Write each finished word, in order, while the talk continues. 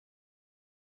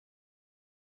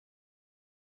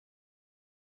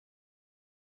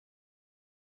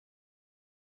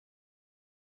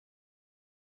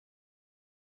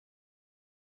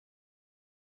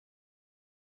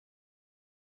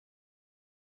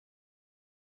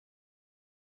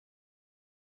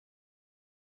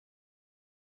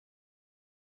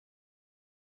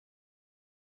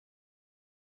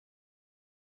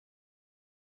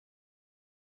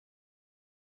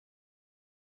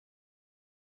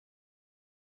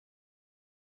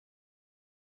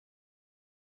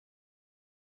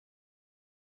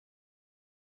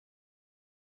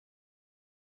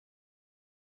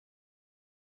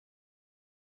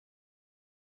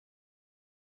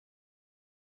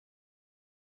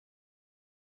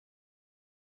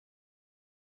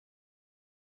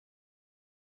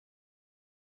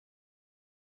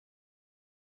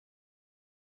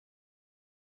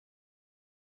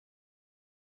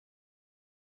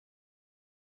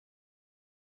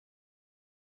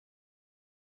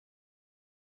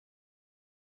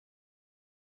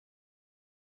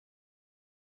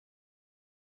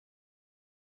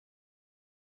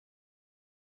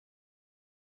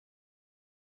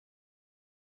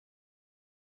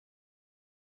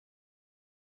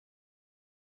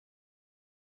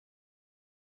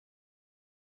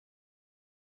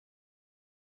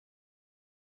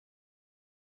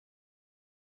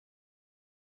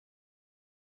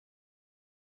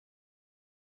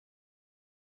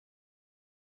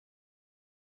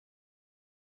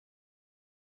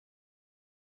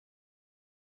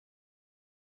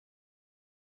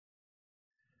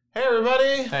Hey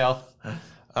everybody! Hey Al.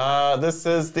 This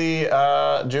is the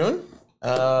June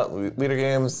Leader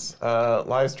Games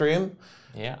live stream.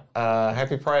 Yeah.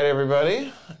 Happy Pride,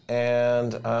 everybody!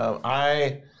 And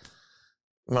my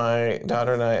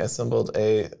daughter and I assembled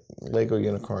a Lego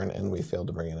unicorn, and we failed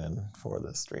to bring it in for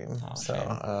this stream. Oh, so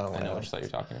I know which that you're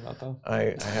talking about, though.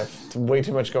 I have way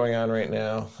too much going on right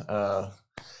now.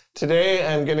 Today,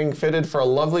 I'm getting fitted for a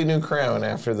lovely new crown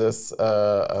after this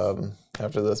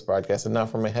broadcast, and not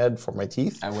for my head, for my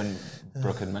teeth. When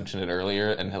Brooke had mentioned it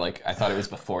earlier, and I thought it was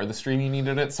before the stream you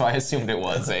needed it, so I assumed it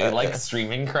was a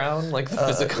streaming crown, like the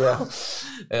physical.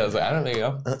 Yeah. I was like, I don't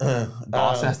know.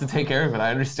 Boss has to take care of it.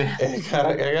 I understand. I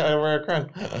gotta wear a crown.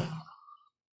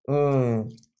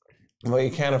 Well,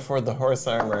 you can't afford the horse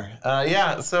armor.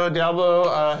 Yeah. So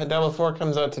Diablo 4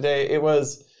 comes out today.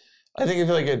 I think if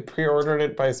you had pre-ordered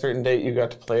it by a certain date, you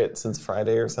got to play it since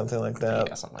Friday or something like that.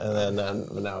 Yeah, something like that.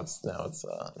 But now it's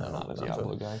I'm not a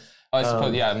Diablo guy. Oh, I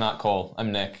suppose. Yeah, I'm not Cole.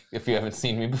 I'm Nick. If you haven't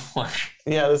seen me before.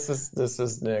 Yeah, this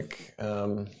is Nick.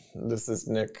 This is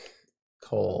Nick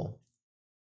Cole.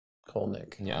 Cole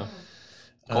Nick. Yeah.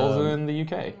 Cole's in the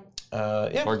UK.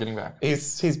 Yeah. Or getting back.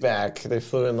 He's back. They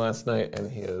flew in last night, and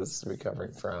he is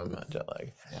recovering from jet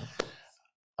lag.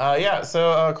 Yeah.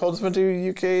 So Cole just went to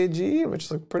UKG,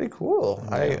 which looked pretty cool.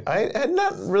 Yeah. I had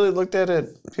not really looked at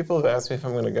it. People have asked me if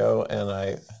I'm going to go, and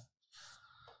I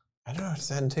don't know, I just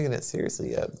hadn't taken it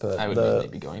seriously yet. But I would mainly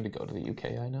be going to go to the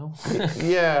UK, I know.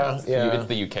 Yeah. It's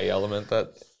the UK element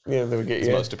that is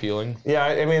most appealing. Yeah,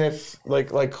 I mean, if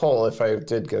like Cole, if I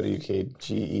did go to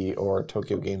UKGE or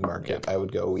Tokyo Game Market, I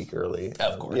would go a week early.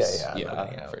 Of course.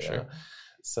 Yeah, for sure.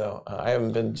 So I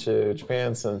haven't been to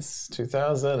Japan since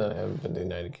 2000, and I haven't been to the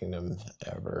United Kingdom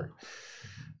ever.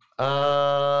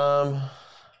 So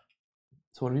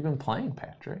what have you been playing,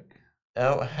 Patrick?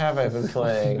 Oh, have I been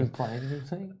playing? Been playing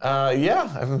anything?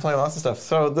 Yeah, I've been playing lots of stuff.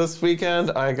 So this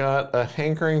weekend I got a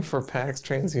hankering for PAX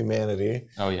Transhumanity.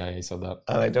 Oh yeah, you said that.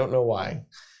 And I don't know why.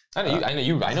 I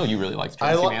know you really like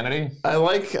transhumanity. I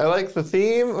like the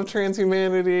theme of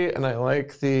transhumanity, and I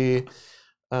like the.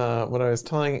 What I was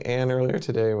telling Anne earlier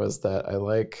today was that I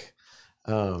like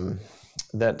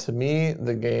that, to me,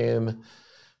 the game,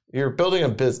 you're building a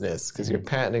business because you're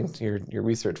patenting your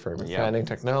research firm. You're patenting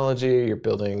technology. You're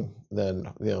building,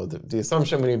 then, the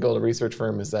assumption when you build a research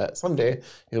firm is that someday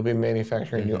you'll be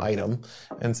manufacturing a new item.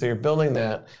 And so you're building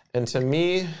that. And to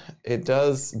me, it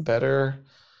does better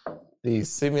the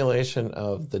simulation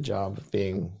of the job of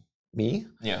being me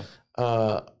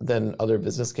than other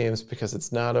business games, because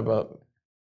it's not about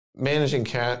managing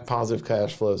positive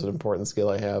cash flow is an important skill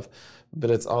I have,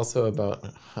 but it's also about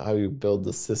how you build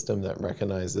the system that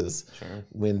recognizes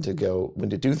when to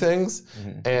do things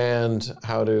and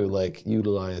how to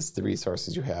utilize the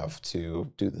resources you have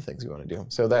to do the things you want to do.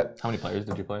 So how many players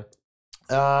did you play?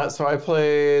 So I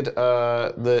played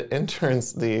the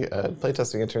interns, the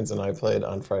playtesting interns, and I played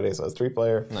on Friday, so I was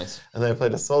 3-player. Nice. And then I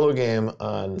played a solo game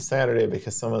on Saturday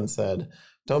because someone said,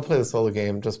 don't play the solo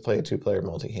game, just play a 2-player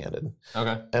multi-handed.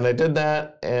 Okay. And I did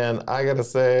that, and I gotta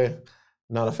say,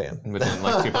 not a fan. But then,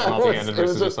 2-player multi-handed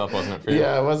versus yourself wasn't it for you?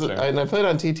 Yeah, it wasn't. Sure. And I played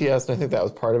on TTS, and I think that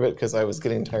was part of it, because I was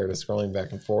getting tired of scrolling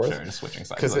back and forth. Sure, just switching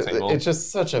sides of the table. It's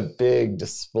just such a big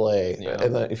display. Yeah.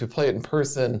 And then if you play it in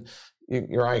person,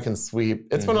 your eye can sweep.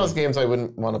 It's one of those games I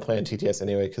wouldn't want to play on TTS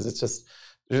anyway, because it's just...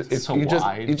 you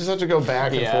just have to go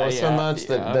back and forth so much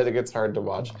that it gets hard to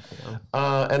watch.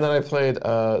 And then I played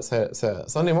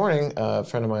Sunday morning. A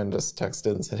friend of mine just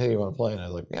texted and said, "Hey, you want to play?" And I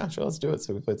was like, "Yeah, sure, let's do it."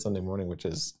 So we played Sunday morning, which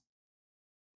is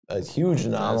a huge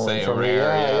anomaly for me.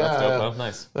 Yeah.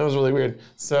 Nice. That was really weird.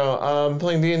 So I'm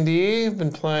playing D&D.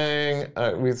 Been playing.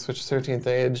 We switched to 13th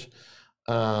Age.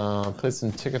 Played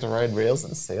some Ticket to Ride Rails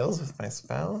and Sales with my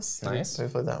spouse. Nice. Have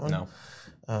you played that one? No.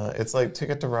 It's like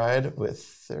Ticket to Ride with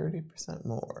 30%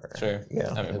 more. Sure.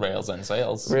 Yeah. I mean, Rails and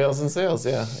Sales. Rails and Sales,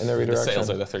 yeah, in every direction. The sales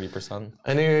are the 30%.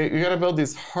 And you got to build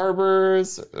these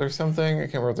harbors or something. I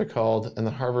can't remember what they're called. And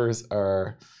the harbors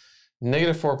are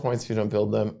 -4 points if you don't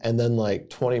build them, and then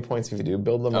 20 points if you do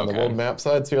build them on the world map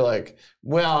side. So you're like,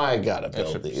 well, I gotta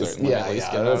build these. Yeah.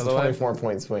 That's a 24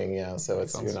 point swing. Yeah. So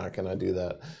you're not gonna do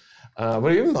that.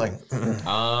 What have you been playing?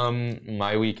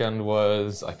 My weekend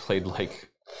was I played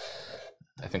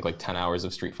I think 10 hours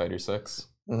of Street Fighter 6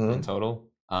 in total.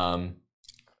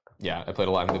 Yeah, I played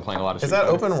a lot. I've been playing a lot of Street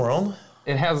Fighter. Is that open world?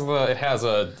 It has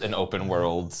an open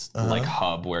world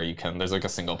hub where you can. There's a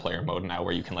single player mode now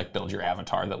where you can build your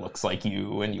avatar that looks like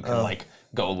you, and you can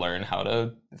go learn how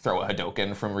to throw a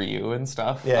Hadouken from Ryu and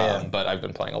stuff. Yeah. But I've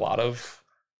been playing a lot of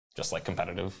just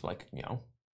competitive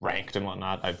ranked and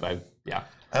whatnot. Yeah.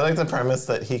 I like the premise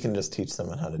that he can just teach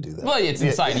someone how to do that. Well, it's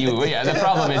inside you. Yeah, the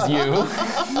problem is you.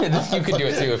 You could do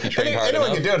it too if you train hard enough.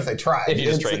 Anyone could do it if they try. If you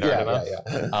just train hard enough.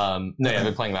 Yeah. I've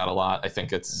been playing that a lot. I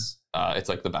think it's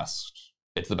like the best.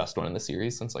 It's the best one in the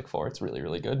series since like 4. It's really,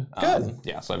 really good. Good.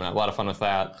 Yeah, so I've been having a lot of fun with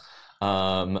that.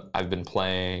 I've been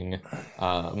playing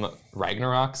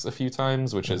Ragnaroks a few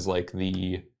times, which is like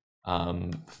the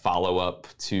follow-up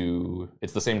to,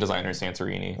 it's the same designer,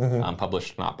 Santorini,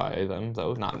 published not by them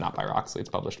though, not by Roxley, it's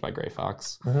published by Grey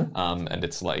Fox, and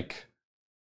it's like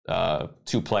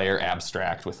 2-player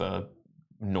abstract with a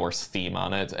Norse theme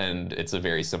on it, and it's a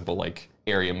very simple like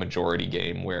area majority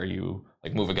game where you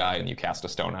like move a guy and you cast a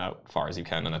stone out far as you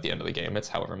can, and at the end of the game it's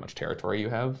however much territory you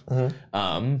have.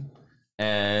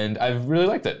 And I've really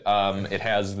liked it. It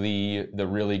has the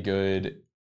really good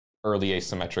early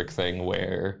asymmetric thing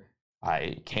where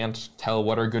I can't tell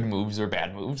what are good moves or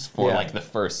bad moves for like the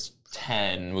first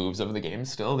 10 moves of the game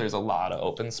still. There's a lot of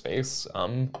open space.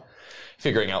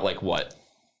 Figuring out like what,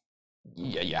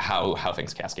 how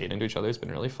things cascade into each other has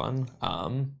been really fun.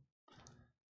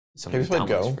 Have you played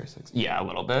Go? Yeah, a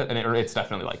little bit, and it's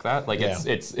definitely like that. Like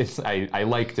I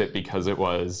liked it because it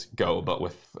was Go, but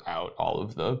without all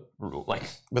of the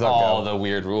the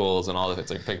weird rules and all of it. It's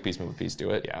like pick a piece, move a piece, do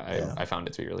it. I found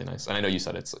it to be really nice, and I know you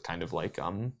said it's kind of like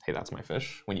hey, that's my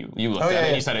fish. When you looked at it,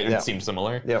 and you said it seemed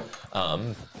similar. Yep.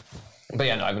 But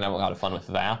yeah, no, I've been having a lot of fun with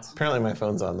that. Apparently my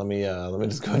phone's on. Let me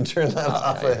just go and turn that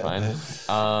off. Yeah,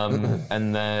 fine.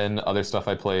 And then other stuff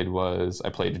I played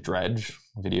Dredge,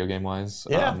 video game wise.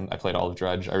 Yeah. I played all of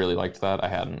Dredge. I really liked that. I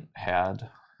hadn't had.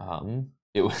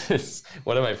 It was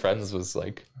one of my friends was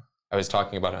like, I was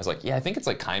talking about it. I was like, yeah, I think it's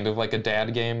like kind of like a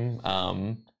dad game.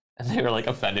 And they were like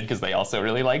offended because they also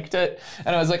really liked it.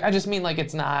 And I was like, I just mean like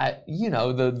it's not,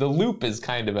 the loop is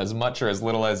kind of as much or as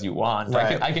little as you want.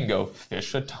 Right. I can go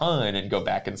fish a ton and go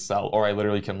back and sell, or I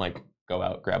literally can like go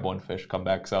out, grab one fish, come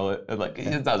back, sell it. And like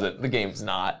it doesn't. The game's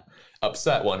not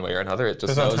upset one way or another. It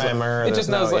just knows.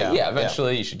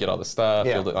 Eventually you should get all the stuff.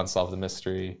 You'll unsolve the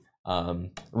mystery.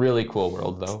 Really cool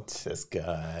world though. This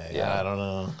guy. Yeah, I don't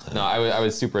know. No, I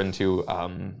was super into.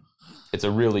 It's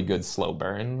a really good slow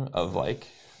burn of like.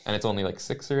 And it's only like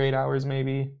 6 or 8 hours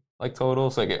maybe, like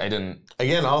total. So like, I didn't.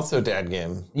 Again, also dad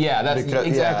game. Yeah, that's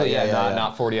exactly.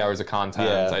 Not 40 hours of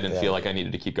content. I didn't feel like I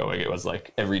needed to keep going. It was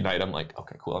like every night I'm like,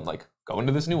 okay, cool. I'm like going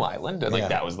to this new island, and like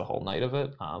that was the whole night of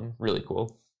it. Really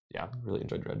cool. Yeah, really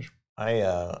enjoyed Dredge.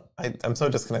 I'm so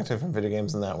disconnected from video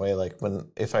games in that way. Like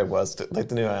if I was to like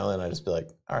the new island, I'd just be like,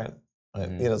 all right.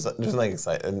 There's like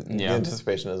excitement. The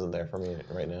anticipation isn't there for me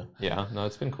right now. Yeah, no,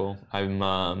 it's been cool.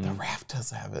 The Raft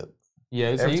does have it.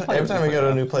 Yeah, so every time we go to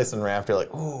a new place in Raft, you're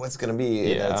like, "Ooh, what's gonna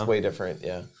be?" And it's way different.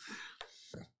 Yeah.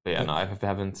 But yeah, no, I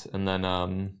haven't. And then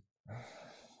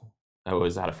I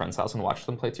was at a friend's house and watched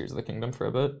them play Tears of the Kingdom for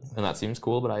a bit, and that seems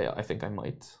cool. But I think I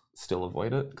might still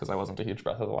avoid it because I wasn't a huge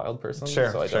Breath of the Wild person.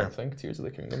 So I don't think Tears of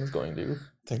the Kingdom is going to.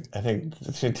 I think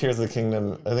Tears of the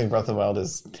Kingdom. I think Breath of the Wild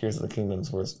is Tears of the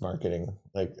Kingdom's worst marketing,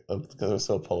 like because it was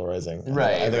so polarizing.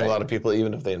 Right. I think a lot of people,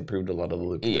 even if they improved a lot of the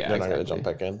loop, they're not going to jump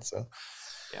back in. So.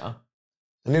 Yeah.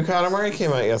 The new Katamari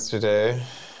came out yesterday.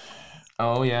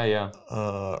 Oh, yeah.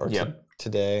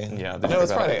 Today. Yeah. No, it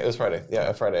was Friday. It was Friday.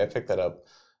 Yeah, Friday. I picked that up.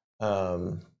 I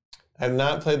have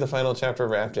not played the final chapter of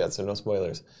Raft yet, so no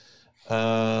spoilers. It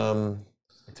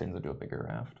turns into a bigger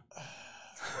raft.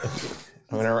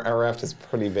 I mean, our raft is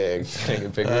pretty big.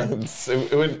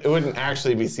 It wouldn't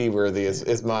actually be seaworthy.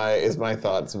 Is my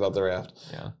thoughts about the raft.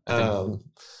 Yeah.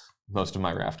 Most of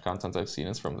my raft content I've seen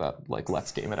is from that like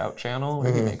Let's Game It Out channel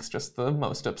where he makes just the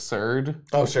most absurd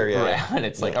raft. And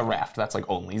it's like a raft that's like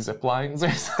only zip lines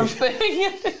or something.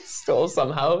 It's still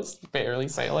somehow barely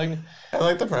sailing. I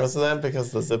like the premise of that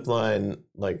because the zip line,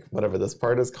 like whatever this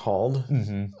part is called,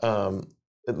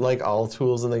 like all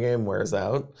tools in the game wears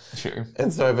out. Sure.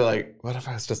 And so I'd be like, what if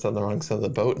I was just on the wrong side of the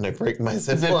boat and I break my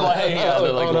zip line?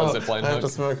 Zip line I have to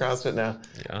swim across it now.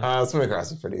 Yeah. Swim across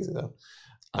is pretty easy though.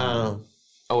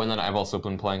 And then I've also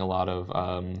been playing a lot of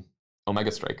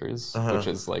Omega Strikers, which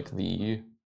is like the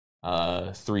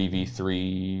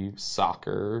 3v3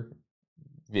 soccer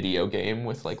video game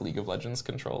with like League of Legends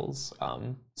controls.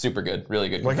 Super good, really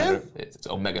good. What game? It's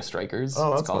Omega Strikers. Oh,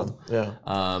 that's it's called. Fun.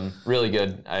 Yeah. Really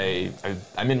good.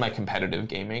 I'm in my competitive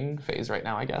gaming phase right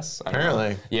now, I guess.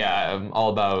 Apparently. Yeah, I'm all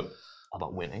about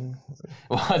winning.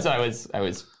 So I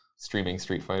was streaming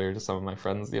Street Fighter to some of my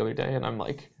friends the other day, and I'm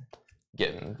like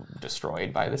getting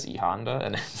destroyed by this E-Honda,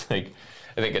 and it's like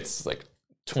I think it's like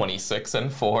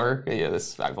 26-4.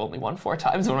 Yeah, I've only won 4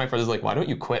 times. One of my friends is like, "Why don't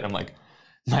you quit?" And I'm like,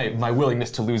 my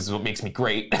willingness to lose is what makes me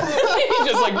great. He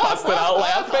just like busted out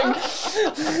laughing.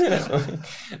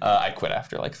 I quit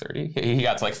after like 30. He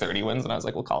got to like 30 wins, and I was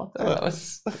like, we'll call it there. That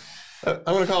was. I'm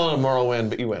gonna call it a moral win,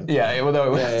 but you win. Yeah,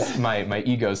 although it was, my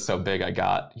ego's so big, I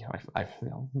got I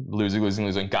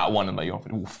losing, got one, and like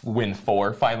win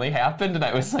 4 finally happened, and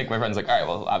I was like, my friend's like, all right,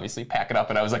 well, obviously pack it up,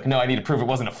 and I was like, no, I need to prove it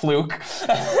wasn't a fluke,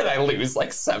 and I lose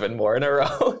like 7 more in a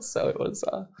row. So it was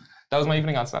that was my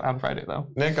evening on Friday though.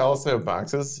 Nick also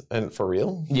boxes, and for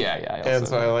real. Yeah. And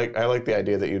so I like the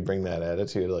idea that you'd bring that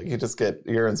attitude. Like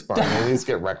you're inspiring, and you just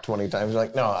get wrecked 20 times. You're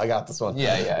like, no, I got this one.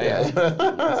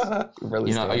 Yeah.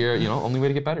 Really, only way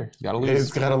to get better. You gotta lose.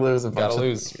 He's gotta lose. Gotta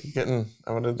lose.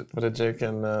 What did Jake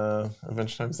and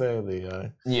Adventure Time say?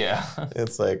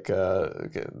 It's like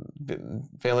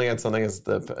failing at something is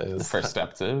the first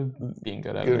step to being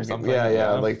good at it or something.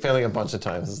 Yeah. Like failing a bunch of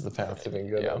times is the path to being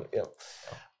good at it. Yep.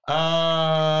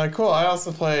 Cool. I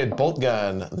also played Bolt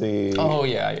Gun, the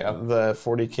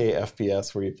 40K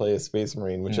FPS where you play a Space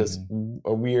Marine, which is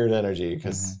a weird energy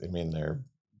because I mean they're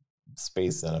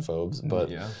space xenophobes, but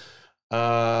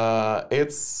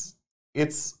it's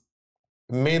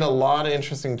made a lot of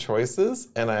interesting choices,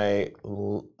 and I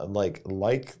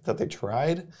like that they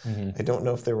tried. I don't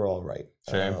know if they were all right.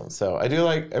 Sure. So I do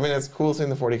like. I mean, it's cool seeing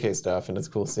the 40K stuff, and it's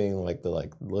cool seeing like the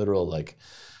literal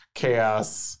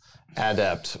chaos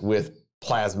adept with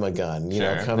plasma gun, you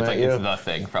know, come at you. It's the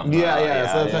thing from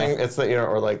it's the thing. It's the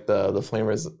or like the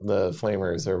flamers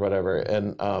or whatever,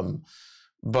 and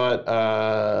the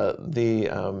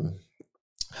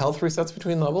health resets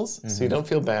between levels, so you don't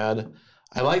feel bad.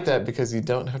 I like that because you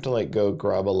don't have to like go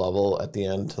grab a level at the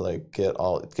end to like get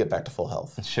back to full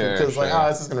health. Sure. Because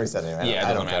it's just gonna reset anyway.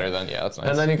 Yeah, it doesn't matter then. Yeah, that's nice.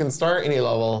 And then you can start any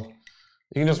level.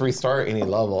 You can just restart any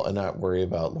level and not worry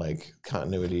about like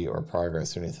continuity or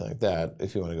progress or anything like that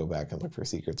if you want to go back and look for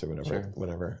secrets or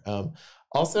whatever.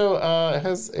 Also, it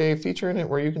has a feature in it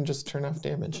where you can just turn off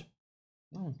damage.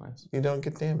 Oh, nice. You don't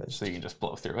get damaged. So you can just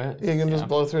blow through it? You can just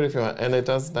blow through it if you want. And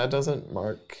that's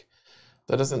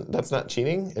not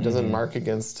cheating. It doesn't mark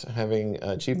against having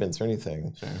achievements or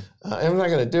anything. Sure. I'm not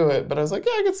going to do it, but I was like,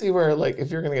 I could see where like if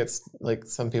you're going to get, like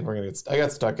some people are going to get, I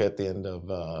got stuck at the end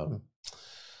of,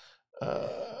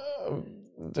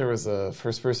 there was a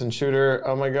first-person shooter.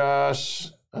 Oh my gosh.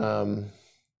 Doom.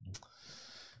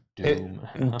 It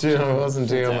wasn't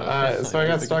Doom. So I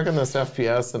got stuck in this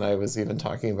FPS, and I was even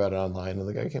talking about it online, and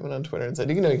the guy came in on Twitter and said,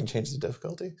 you can change the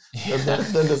difficulty.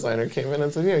 The designer came in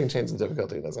and said, you can change the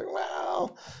difficulty. And I was like,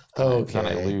 well, okay. Then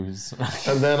I lose.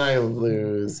 And then I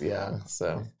lose, yeah.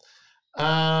 So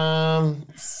Patty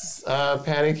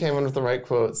came in with the right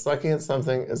quote. Sucking at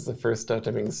something is the first step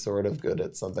to being sort of good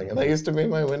at something. And that used to be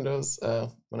my Windows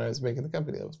when I was making the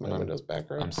company. That was my Windows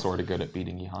background. I'm sort of good at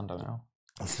beating E Honda now.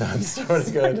 I'm sort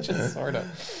of good. Just sort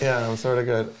of. Yeah, I'm sort of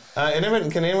good.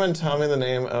 Can anyone tell me the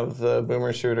name of the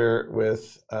boomer shooter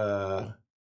with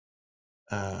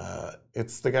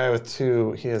it's the guy with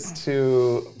he has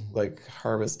two like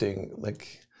harvesting,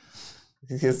 like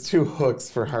he has 2 hooks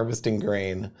for harvesting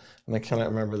grain, and I cannot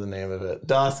remember the name of it.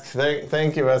 Dusk.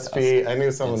 Thank you, SP. I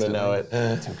knew someone would know it.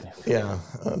 Yeah,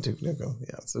 Duke Nukem.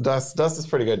 Yeah, so Dusk is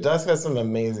pretty good. Dusk has some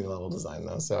amazing level design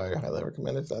though, so I highly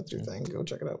recommend it. If that's your thing, go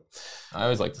check it out. I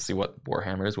always like to see what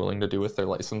Warhammer is willing to do with their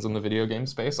license in the video game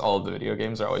space. All of the video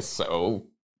games are always so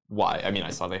why. I mean,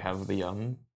 I saw they have the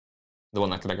one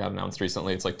that got announced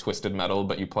recently. It's like Twisted Metal,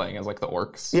 but you playing as like the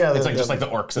orcs. Yeah, it's like just like the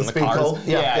orcs in the cars. Cool.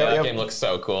 That game looks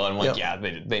so cool. And I'm like,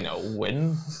 they know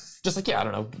when. Just like I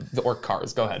don't know, the orc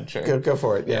cars. Go ahead, sure. Go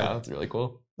for it. Yeah, it's really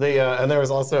cool. And there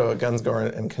was also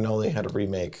Gunsgore and Cannoli had a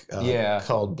remake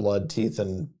called Blood, Teeth,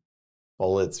 and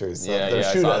Bullets or something.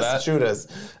 Shoot Us,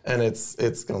 and it's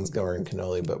Gunsgore and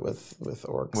Cannoli, but with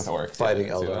orcs fighting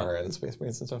Eldar and Space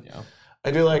Marines and stuff. Yeah,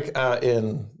 I do like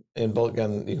in Bolt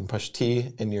Gun, you can push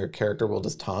T and your character will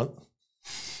just taunt.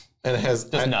 And it has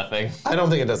nothing. I don't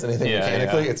think it does anything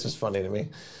mechanically. It's just funny to me.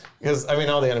 Because I mean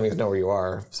all the enemies know where you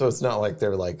are. So it's not like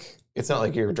it's not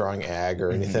like you're drawing ag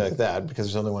or anything like that, because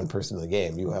there's only one person in the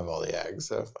game. You have all the ag.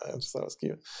 So I just thought it was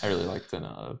cute. I really liked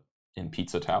in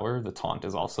Pizza Tower, the taunt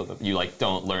is also you like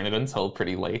don't learn it until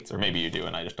pretty late, or maybe you do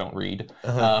and I just don't read.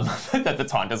 That the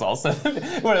taunt is also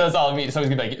one of those all immediate.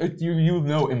 Somebody's gonna be like, you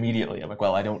know immediately. I'm like,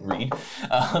 well, I don't read,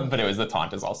 but it was the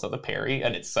taunt is also the parry,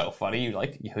 and it's so funny. You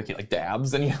get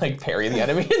dabs and you like parry the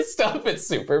enemy and stuff. It's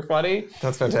super funny.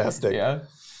 That's fantastic. Yeah.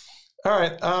 All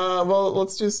right. Well,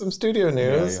 let's do some studio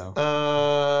news.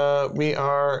 We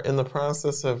are in the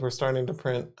process of we're starting to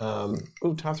print.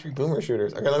 Top 3 boomer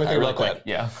shooters. Okay, let me think about that.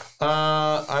 Yeah.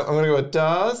 I'm gonna go with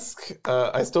Dusk.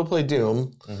 I still play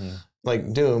Doom,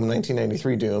 like Doom,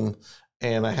 1993 Doom,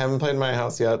 and I haven't played My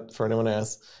House yet. For anyone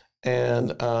asks, And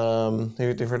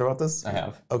have you heard about this? I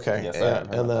have. Okay. Yes, yeah. I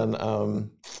have. And then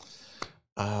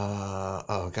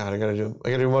oh god, I gotta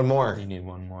do one more. You need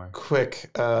one more. Quick.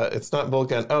 It's not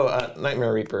Vulcan. Oh,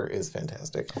 Nightmare Reaper is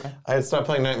fantastic. Okay. I had stopped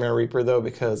playing Nightmare Reaper though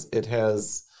because it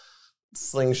has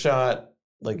slingshot.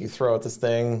 Like you throw out this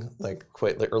thing, like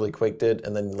early Quake did,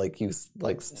 and then like you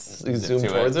zoom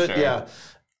towards it. Sure. Yeah,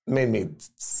 made me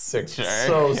sick,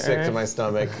 Sure. sick to my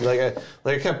stomach. I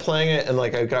kept playing it, and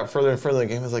like I got further and further in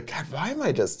the game. I was like, God, why am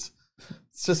I just? It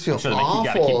just feels awful. You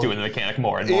gotta keep doing the mechanic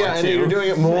more and more. Yeah, and too. you're doing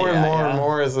it more and more and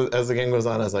more as the game goes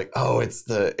on. I was like, oh, it's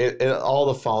all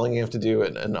the falling you have to do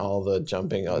and all the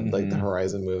jumping, like the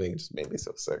horizon moving, just made me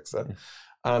so sick. So.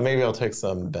 Maybe I'll take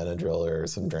some Benadryl or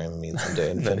some Dramamine someday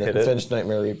and finish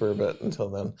Nightmare Reaper, but until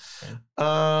then.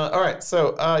 All right,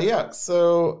 so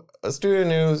so studio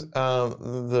news,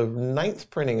 the 9th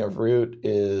printing of Root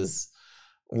is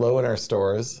low in our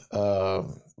stores,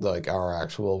 like our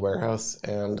actual warehouse,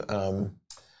 and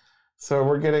so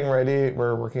we're getting ready,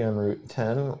 we're working on Root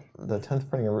 10, the 10th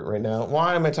printing of Root right now.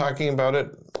 Why am I talking about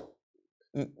it?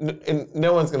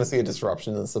 No one's going to see a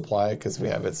disruption in the supply because we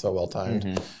have it so well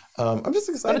timed. I'm just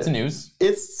excited. But it's news.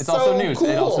 It's so also news. Cool.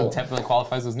 It also definitely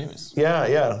qualifies as news.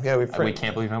 Yeah. We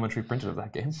can't believe how much we printed of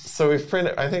that game. So we've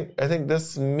printed. I think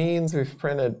this means we've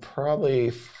printed probably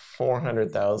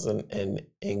 400,000 in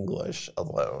English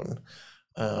alone.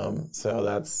 So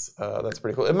that's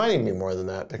pretty cool. It might even be more than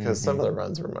that because some of the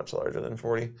runs were much larger than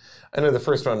 40. I know the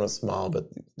first run was small, but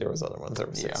there was other ones that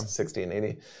were 60 and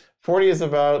 80. 40 is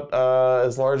about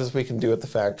as large as we can do at the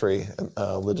factory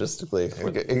logistically.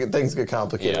 Things get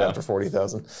complicated after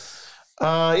 40,000. So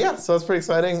that's pretty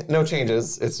exciting. No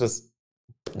changes. It's just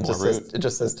it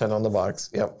just says 10 on the box.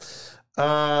 Yep.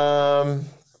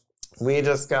 We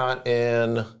just got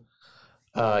in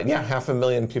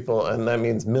 500,000 people, and that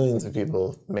means millions of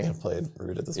people may have played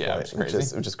Root at this point, which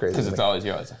is crazy. Because it's always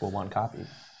like, well, one copy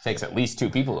takes at least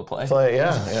 2 people to play.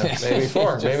 Maybe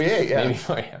 4, maybe 8, maybe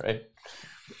 4, right.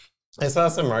 I saw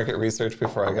some market research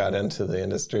before I got into the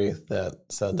industry that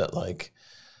said that like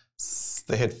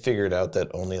they had figured out that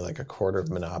only like a quarter of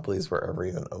monopolies were ever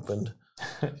even opened.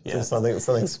 So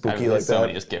something spooky like that.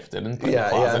 Somebody just gifted and put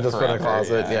and just put in a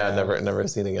closet. Never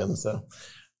seen again. So,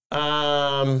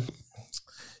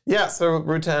 so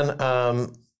Root 10.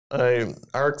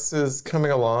 Arcs is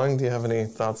coming along. Do you have any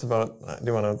thoughts about? Do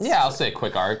you want to? Yeah, I'll say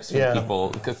quick Arcs for people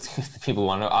because people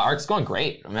want to know. Arc's going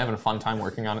great. I'm having a fun time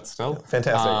working on it still.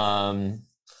 Fantastic.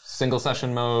 Single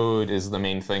session mode is the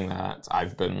main thing that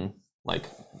I've been like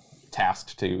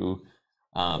tasked to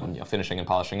finishing and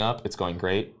polishing up. It's going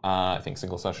great. I think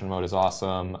single session mode is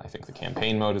awesome. I think the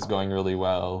campaign mode is going really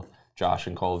well. Josh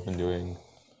and Cole have been doing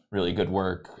really good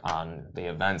work on the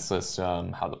event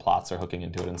system, how the plots are hooking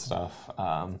into it and stuff.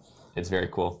 It's very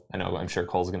cool. I'm sure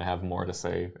Cole's going to have more to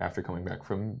say after coming back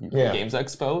from Games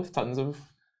Expo with tons of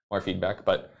more feedback,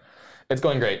 but it's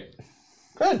going great.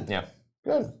 Good. Yeah.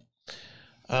 Good.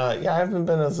 I haven't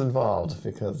been as involved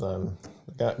because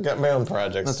got my own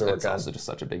projects to work on. It's also just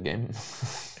such a big game.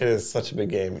 It is such a big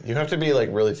game. You have to be like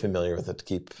really familiar with it to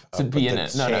keep to be in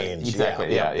it. No,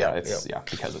 exactly. Yeah. It's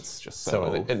because it's just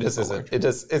so. It just isn't. It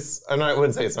just it's. I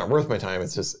wouldn't say it's not worth my time. It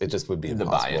just would be the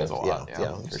impossible. buy-in is a lot.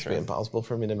 Yeah, for just sure. be impossible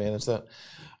for me to manage that.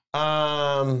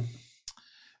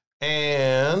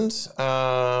 And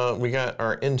we got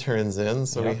our interns in,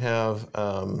 so we have.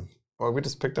 We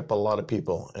just picked up a lot of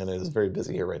people, and it is very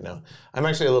busy here right now. I'm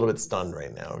actually a little bit stunned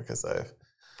right now because a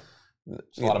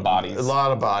lot of bodies. A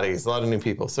lot of new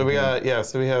people. So we have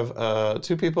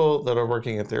 2 people that are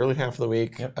working at the early half of the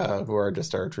week who are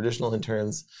just our traditional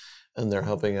interns, and they're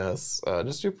helping us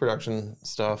just do production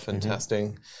stuff and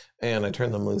testing. And I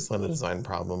turned them loose on a design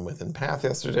problem within Path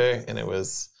yesterday, and it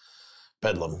was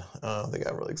bedlam. They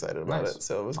got really excited about it,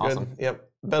 so it was awesome. good. Yep,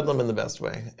 bedlam in the best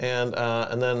way. And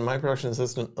then my production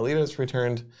assistant Alita's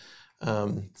returned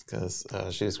because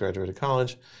she just graduated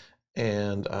college,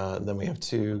 and then we have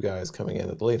 2 guys coming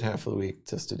in at the late half of the week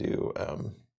just to do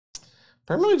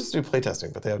primarily just do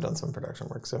playtesting, but they have done some production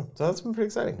work, so that's been pretty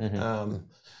exciting.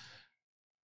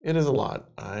 It is a lot.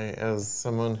 As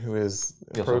someone who is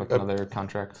you also have another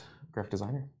contract graphic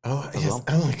designer. Oh yes,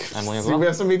 Emily. Emily as well. We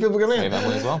have so many people coming in. We have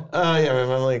Emily as well. We have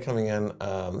Emily coming in,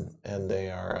 and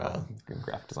they are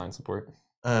graphic design support.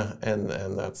 And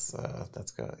that's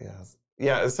good.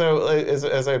 Yeah. So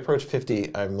as I approach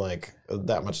 50, I'm like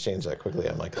that much change that quickly.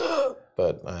 I'm like,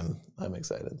 but I'm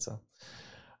excited. So,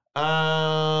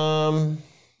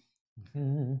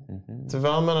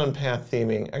 development on path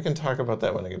theming. I can talk about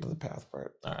that when I get to the path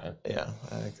part. All right. Yeah,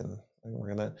 I can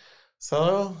work on that.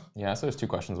 Solo? Yeah, so there's 2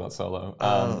 questions about Solo.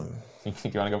 You want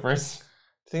to go first?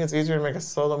 think it's easier to make a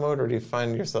solo mode, or do you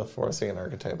find yourself forcing an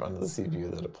archetype onto the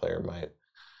CPU that a player might?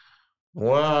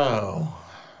 Wow.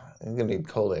 I'm going to need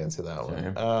Cole to answer that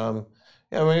one.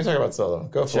 Yeah, when you talk about solo,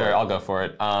 go for it. Sure, I'll go for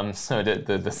it. So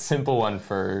the simple one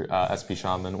for SP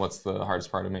Shaman, what's the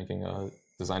hardest part of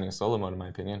designing a solo mode, in my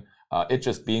opinion? It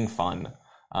just being fun.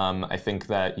 I think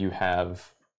that you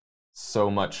have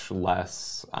so much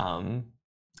less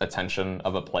attention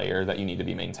of a player that you need to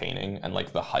be maintaining, and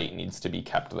like the height needs to be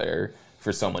kept there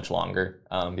for so much longer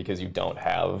because you don't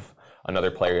have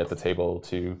another player at the table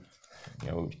to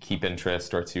keep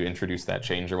interest or to introduce that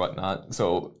change or whatnot.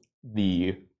 So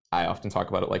I often talk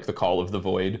about it like the call of the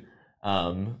void,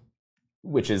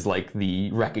 which is like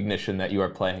the recognition that you are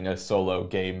playing a solo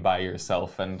game by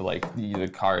yourself, and like the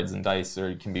cards and dice, or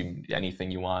it can be anything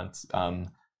you want.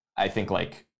 I think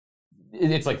like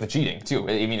it's like the cheating too.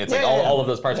 I mean, it's all of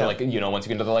those parts are like, once you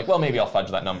get into the like, well, maybe I'll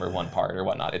fudge that number one part or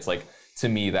whatnot. It's like, to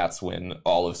me, that's when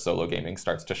all of solo gaming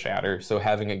starts to shatter. So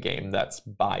having a game that's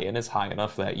buy-in is high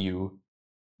enough that you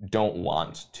don't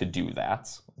want to do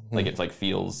that. Like it's like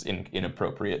feels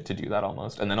inappropriate to do that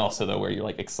almost. And then also though, where you're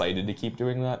like excited to keep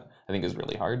doing that, I think is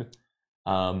really hard.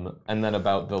 And then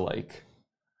about the like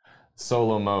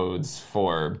solo modes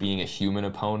for being a human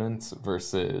opponent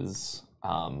versus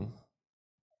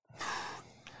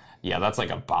yeah, that's like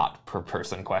a bot per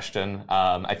person question.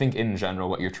 I think in general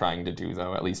what you're trying to do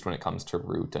though, at least when it comes to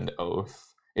Root and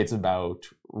Oath, it's about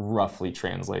roughly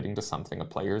translating to something a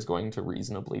player is going to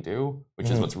reasonably do, which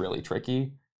is what's really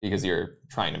tricky, because you're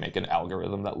trying to make an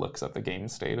algorithm that looks at the game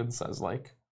state and says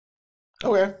like,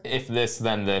 okay, if this,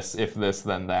 then this, if this,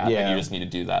 then that, and you just need to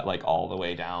do that like all the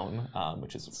way down,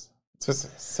 which is...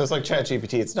 So it's like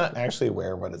ChatGPT. It's not actually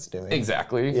aware what it's doing.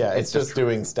 Exactly. Yeah, it's just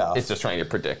doing stuff. It's just trying to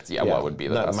predict, what would be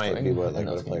the best thing. That might be what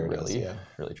a player does,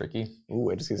 really tricky. Ooh,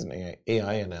 I just used an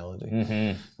AI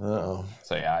analogy. Uh-oh.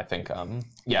 So yeah, I think,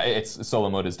 it's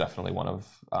solo mode is definitely one of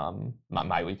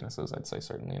my weaknesses, I'd say,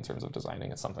 certainly in terms of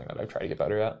designing. It's something that I try to get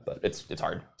better at, but it's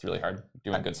hard. It's really hard.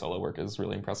 Doing good solo work is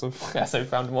really impressive, as I've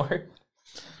found more.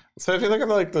 So if you look at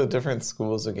like the different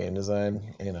schools of game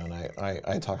design, and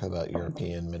I talk about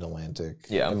European,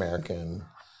 Mid-Atlantic, American,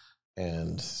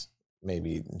 and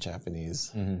maybe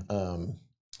Japanese.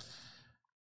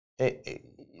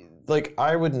 Like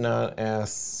I would not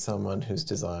ask someone who's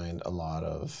designed a lot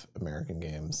of American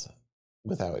games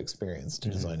without experience to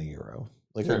design a Euro.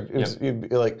 Like you'd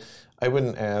be like, I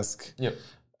wouldn't ask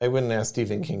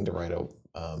Stephen King to write a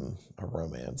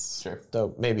romance. Sure.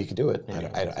 Though maybe he could do it.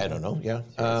 I don't know. Yeah.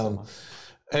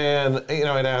 And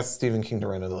I'd ask Stephen King to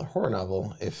write another horror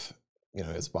novel if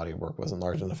his body of work wasn't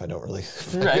large enough. I don't really.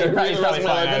 Right. He's probably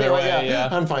fine either way. Yeah.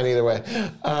 I'm fine either way.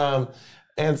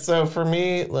 And so for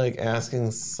me, like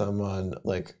asking someone,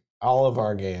 like all of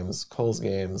our games, Cole's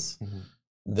games,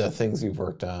 the things you've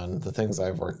worked on, the things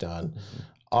I've worked on,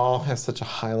 all have such a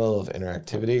high level of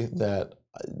interactivity that,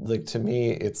 like, to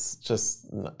me, it's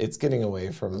getting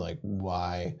away from like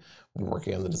why we're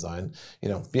working on the design.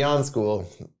 Beyond school,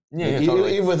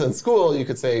 totally. Even within school, you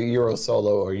could say Euro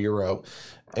solo or Euro,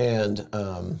 and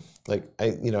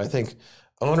I think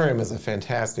Onerim is a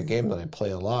fantastic game that I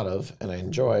play a lot of and I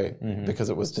enjoy because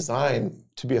it was designed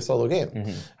to be a solo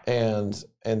game, and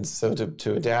so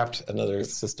to adapt another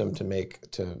system to make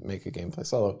a game play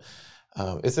solo.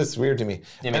 It's just weird to me.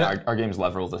 I mean, our games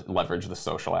leverage the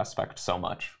social aspect so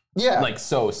much. Yeah. Like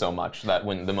so much that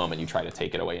when the moment you try to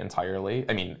take it away entirely,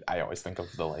 I mean, I always think of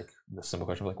the simple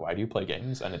question of like, why do you play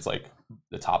games? And it's like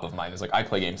the top of mind is like, I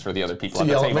play games for the other people at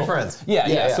the table. To yell at my friends.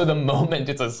 Yeah. So the moment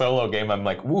it's a solo game, I'm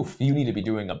like, woof, you need to be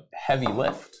doing a heavy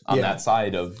lift on that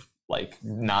side of like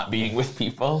not being with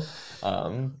people.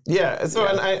 And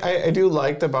I do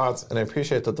like the bots, and I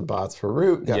appreciate that the bots for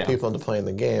Root got people into playing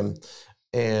the game.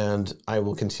 And I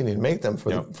will continue to make them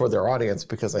for their audience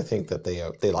because I think that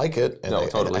they like it, and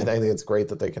totally. I think it's great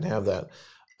that they can have that.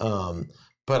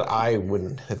 But I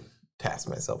wouldn't have tasked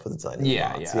myself with designing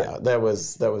bots. Yeah, it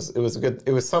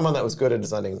was someone that was good at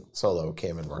designing solo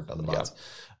came and worked on the bots.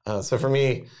 So for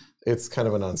me, it's kind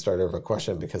of a non-starter of a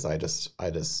question because I just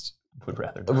would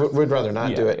rather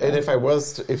not do it. Yeah. And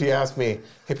if you ask me,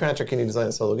 hey Patrick, can you design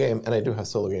a solo game? And I do have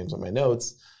solo games on my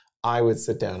notes, I would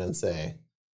sit down and say,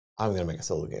 I'm going to make a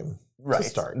solo game to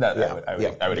start.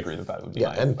 I would agree that would be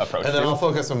my approach. And then I'll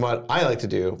focus on what I like to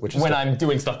do, which is I'm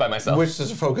doing stuff by myself. Which is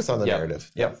to focus on the narrative.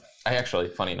 Yep. I actually,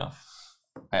 funny enough,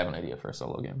 I have an idea for a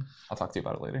solo game. I'll talk to you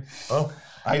about it later. Oh,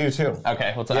 I do too.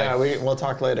 Okay, we'll talk. Yeah, we'll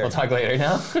talk later. We'll talk later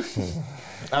now.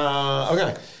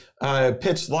 Okay.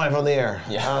 Pitch live on the air.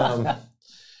 Yeah.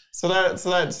 So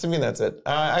to me, that's it.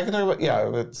 I can talk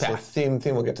about so theme.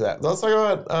 We'll get to that. Let's talk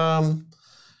about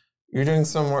You're doing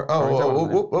some more.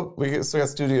 We still got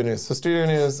studio news. So studio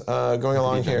news going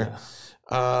along here.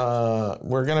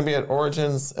 We're going to be at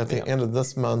Origins at the end of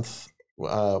this month,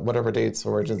 whatever dates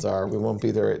Origins are. We won't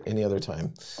be there at any other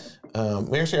time.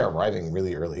 We actually are arriving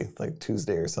really early, like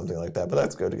Tuesday or something like that. But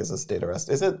that's good. It gives us a day to rest.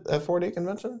 Is it a 4-day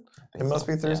convention? It must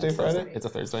be Thursday, Friday? It's a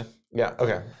Thursday. Yeah,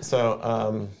 okay.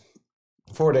 So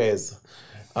 4 days.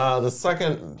 The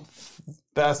second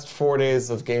best 4 days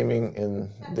of gaming in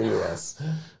the U.S.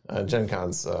 Gen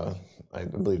Con's, I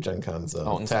believe Gen Con's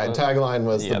tagline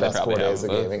was the best 4 days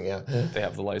of gaming. Yeah, they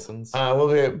have the license. We'll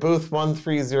be at booth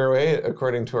 1308,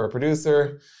 according to our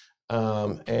producer.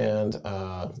 I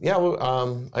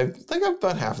think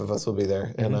about half of us will be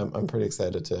there, and I'm pretty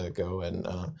excited to go and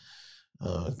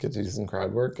get to do some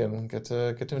crowd work and get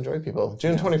to enjoy people.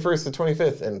 June 21st to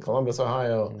 25th in Columbus,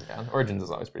 Ohio. Yeah, Origins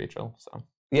is always pretty chill. So.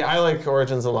 Yeah, I like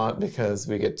Origins a lot because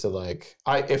we get to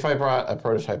if I brought a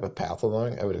prototype of Path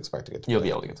along, I would expect to get to play. You'll be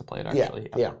able to get to play it, actually.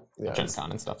 Yeah. Gen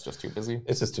Con and stuff's just too busy.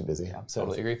 It's just too busy. Yeah,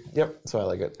 totally agree. Yep, so I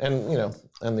like it. And,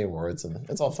 and the awards, and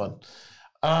it's all fun.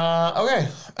 Okay.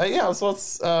 So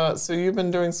let's, so you've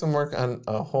been doing some work on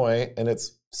Ahoy, and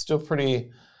it's still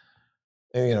pretty,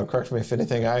 correct me if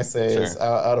anything I say is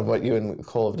out of what you and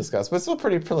Cole have discussed, but it's still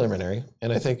pretty preliminary.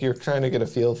 And I think you're trying to get a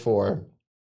feel for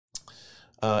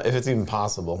if it's even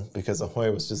possible, because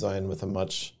Ahoy was designed with a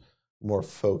much more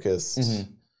focused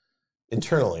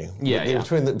internally.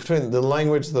 Between the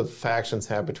language the factions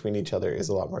have between each other is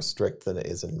a lot more strict than it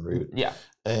is in Root. Yeah.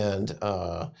 And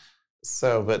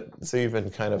so you've been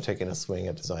kind of taking a swing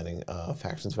at designing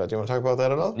factions. Do you want to talk about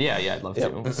that at all? Yeah, I'd love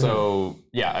to. So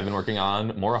I've been working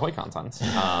on more Ahoy content,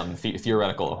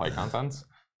 theoretical Ahoy content.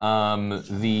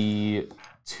 The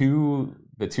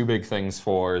two big things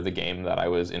for the game that I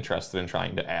was interested in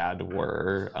trying to add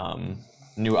were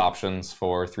new options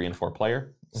for 3 and 4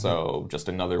 player. So just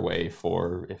another way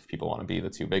for, if people want to be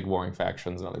the two big warring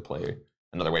factions, another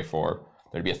way for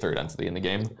there to be a third entity in the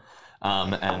game.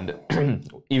 And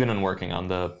even in working on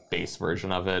the base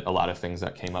version of it, a lot of things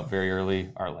that came up very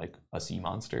early are like a sea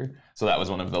monster. So that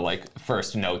was one of the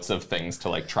first notes of things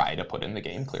to try to put in the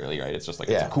game clearly, right? It's just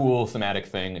it's a cool thematic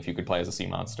thing. If you could play as a sea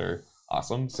monster,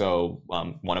 awesome. So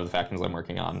one of the factions I'm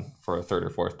working on for a 3rd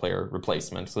or 4th player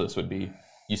replacement. So this would be,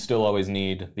 you still always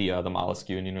need the Mollusk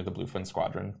Union or the Bluefin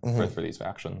Squadron for these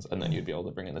factions, and then you'd be able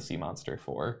to bring in the sea monster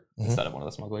instead of one of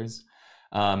the smugglers.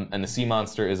 And the sea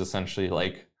monster is essentially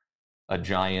like a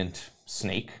giant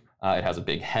snake. It has a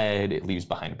big head. It leaves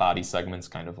behind body segments,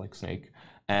 kind of like Snake.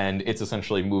 And it's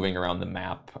essentially moving around the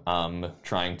map,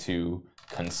 trying to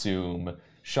consume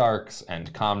sharks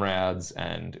and comrades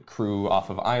and crew off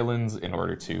of islands in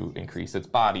order to increase its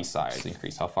body size,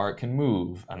 increase how far it can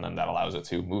move, and then that allows it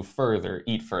to move further,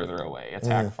 eat further away,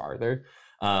 attack farther.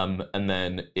 And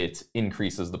then it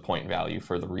increases the point value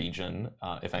for the region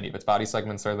if any of its body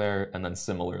segments are there. And then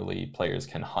similarly, players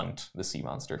can hunt the sea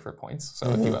monster for points. So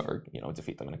if you ever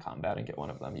defeat them in a combat and get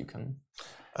one of them, you can.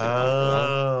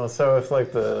 Oh, so if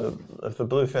the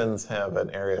bluefins have an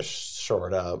area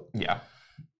shored up,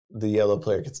 the yellow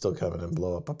player could still come in and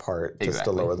blow up a part just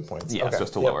to lower the points. Yeah,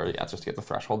 just to lower, just to get the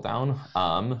threshold down.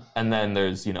 And then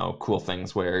there's, cool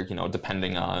things where,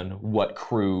 depending on what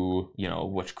crew,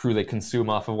 which crew they consume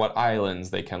off of what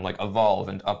islands, they can evolve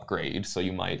and upgrade. So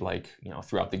you might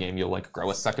throughout the game, you'll grow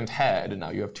a second head, and now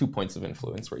you have 2 points of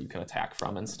influence where you can attack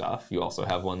from and stuff. You also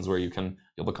have ones where you'll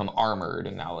become armored,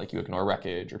 and now you ignore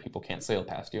wreckage or people can't sail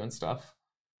past you and stuff.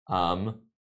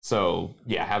 So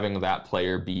having that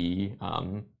player be,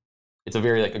 it's a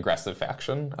very aggressive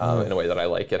faction in a way that I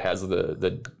like. It has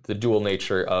the dual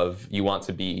nature of you want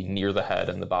to be near the head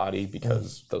and the body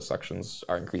because those sections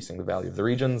are increasing the value of the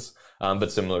regions.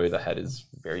 But similarly, the head is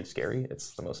very scary.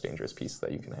 It's the most dangerous piece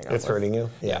that you can hang out with. It's hurting you?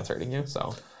 Yeah, it's hurting you.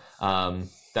 So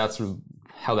that's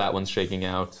how that one's shaking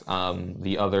out.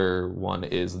 The other one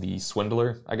is the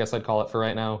Swindler, I guess I'd call it for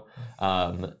right now.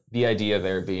 The idea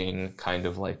there being kind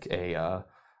of like a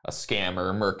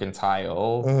scammer,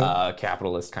 mercantile,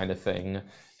 capitalist kind of thing.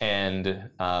 And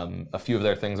a few of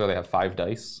their things are they have 5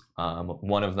 dice.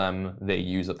 One of them they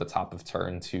use at the top of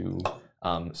turn to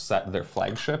set their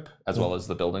flagship, as well as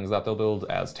the buildings that they'll build,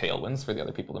 as tailwinds for the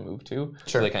other people to move to.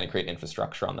 Sure. So they kind of create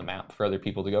infrastructure on the map for other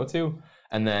people to go to.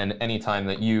 And then anytime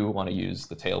that you want to use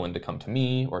the tailwind to come to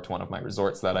me or to one of my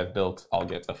resorts that I've built, I'll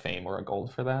get a fame or a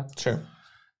gold for that. Sure.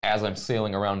 As I'm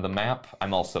sailing around the map,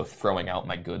 I'm also throwing out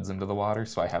my goods into the water.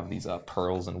 So I have these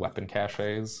pearls and weapon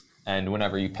caches And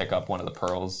whenever you pick up one of the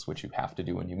pearls, which you have to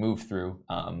do when you move through,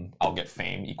 I'll get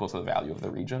fame equal to the value of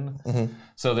the region.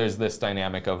 So there's this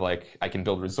dynamic of like, I can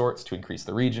build resorts to increase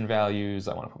the region values.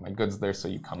 I want to put my goods there so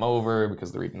you come over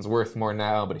because the region's worth more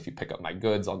now. But if you pick up my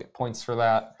goods, I'll get points for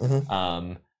that.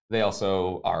 They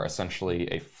also are essentially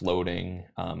a floating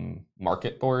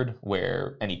market board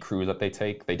where any crew that they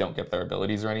take, they don't get their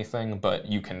abilities or anything, but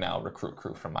you can now recruit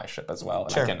crew from my ship as well.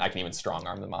 And I can even strong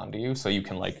arm them onto you. So you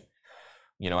can like,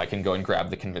 I can go and grab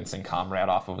the convincing comrade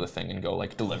off of the thing and go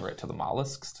like deliver it to the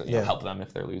mollusks to help them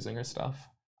if they're losing or stuff.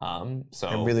 So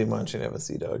I really want you to have a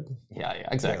sea dog. Yeah,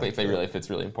 exactly. If it's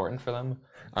really important for them.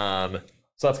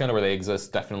 So that's kind of where they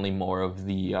exist. Definitely more of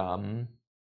the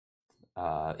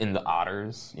in the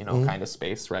otters, kind of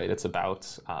space, right? It's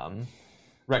about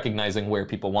recognizing where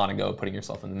people want to go, putting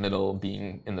yourself in the middle,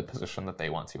 being in the position that they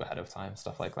want to ahead of time,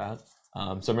 stuff like that.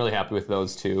 So I'm really happy with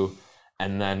those two.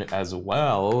 And then as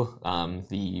well,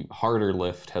 the harder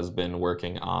lift has been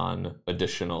working on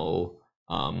additional,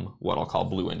 what I'll call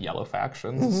blue and yellow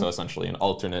factions. So essentially an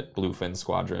alternate bluefin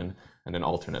squadron and an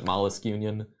alternate mollusk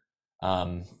union.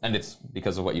 And it's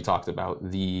because of what you talked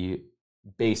about, the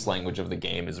base language of the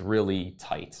game is really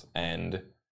tight and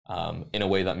in a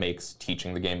way that makes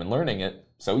teaching the game and learning it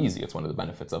so easy. It's one of the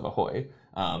benefits of Ahoy.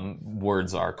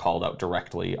 Words are called out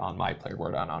directly on my player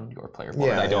board and on your player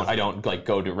board. I don't like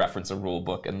go to reference a rule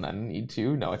book and then need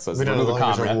to. No, it says remove a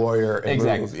comrade. Warrior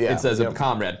exactly. It says a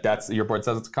comrade. Your board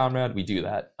says it's a comrade. We do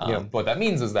that. What that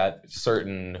means is that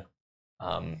certain.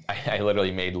 I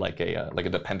literally made like a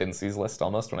dependencies list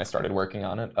almost when I started working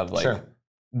on it of like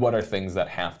what are things that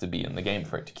have to be in the game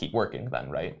for it to keep working then,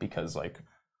 right? Because like.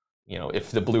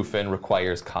 If the bluefin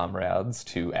requires comrades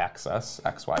to access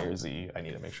X, Y, or Z, I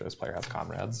need to make sure this player has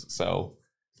comrades. So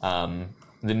the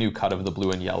new cut of the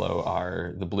blue and yellow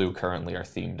are, the blue currently are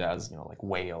themed as, like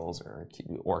whales or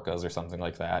orcas or something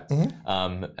like that.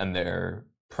 And their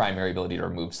primary ability to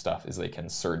remove stuff is they can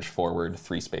surge forward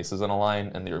 3 spaces in a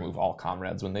line and they remove all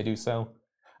comrades when they do so.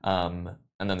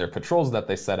 And then their patrols that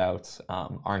they set out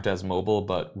aren't as mobile,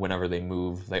 but whenever they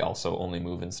move, they also only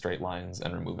move in straight lines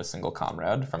and remove a single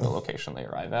comrade from the location they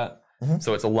arrive at.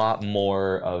 So it's a lot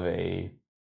more of a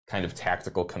kind of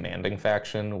tactical commanding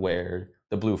faction where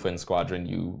the Bluefin Squadron,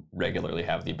 you regularly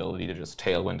have the ability to just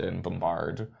tailwind in,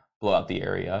 bombard, blow out the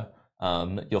area.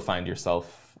 You'll find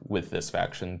yourself with this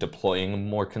faction deploying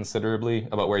more considerably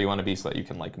about where you want to be so that you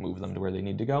can like move them to where they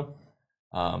need to go.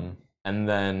 And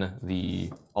then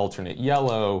the alternate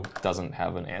yellow doesn't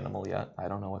have an animal yet. I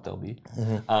don't know what they'll be.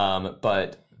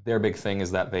 But their big thing is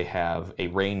that they have a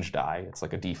range die. It's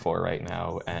like a D4 right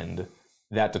now. And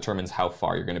that determines how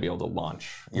far you're going to be able to launch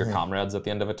your comrades at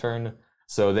the end of a turn.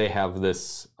 So they have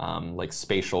this like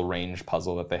spatial range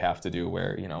puzzle that they have to do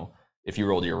where, if you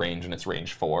rolled your range and it's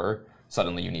range 4,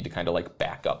 suddenly you need to kind of like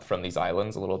back up from these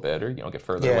islands a little bit or, get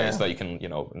further away so that you can,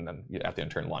 and then you have to in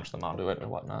turn launch them onto it or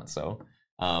whatnot. So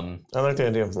I like the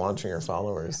idea of launching your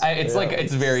followers.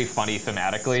 It's very funny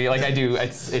thematically. Like I do,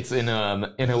 it's in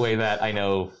a way that I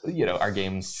know, our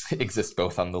games exist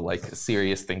both on the like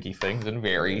serious thinky things and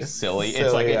very silly.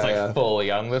 It's like fully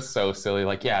on this so silly.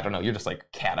 Like I don't know, you're just like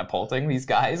catapulting these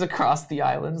guys across the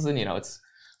islands, and it's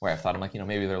where I thought I'm like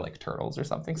maybe they're like turtles or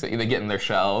something. So they get in their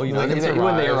shell, when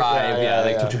they arrive,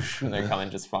 they're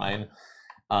coming just fine.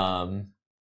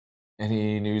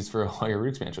 Any news for Ahoy Root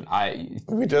expansion?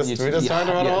 We just talked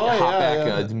about Ahoy. Hop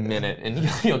back a minute and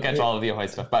you'll catch all of the Ahoy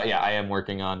stuff. But I am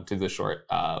working on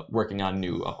working on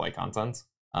new Ahoy content,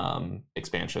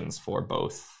 expansions for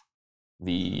both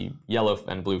the yellow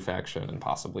and blue faction and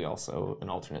possibly also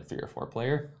an alternate 3 or 4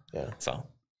 player. Yeah. So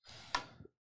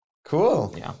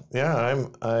cool. Yeah. Yeah.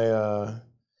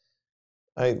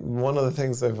 One of the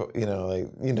things I've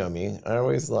me, I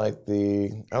always like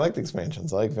the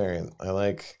expansions. I like variant. I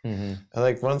like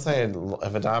once I've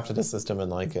adopted a system and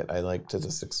like it, I like to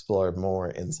just explore more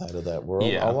inside of that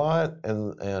world a lot,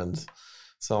 and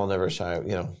so I'll never shy.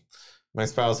 My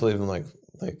spouse will even like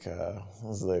what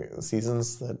was the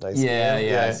seasons that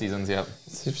Dice? Seasons. Yep.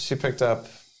 She picked up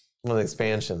one of the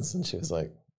expansions and she was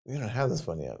like, "You don't have this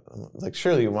one yet." I'm like,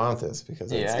 "Surely you want this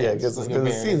because it's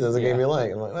the season is a game you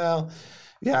like." I'm like, "Well,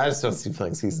 yeah, I just don't see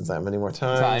playing seasons that many more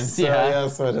times." So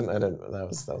I didn't. That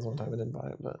was one time I didn't buy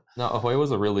it, but no, Ahoy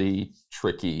was a really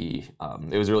tricky.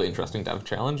 It was a really interesting dev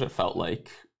challenge. It felt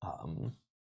like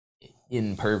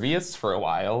impervious for a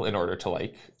while in order to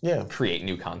like create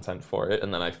new content for it,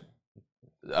 and then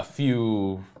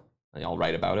I'll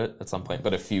write about it at some point,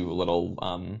 but a few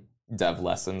little dev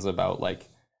lessons about like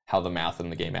how the math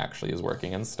in the game actually is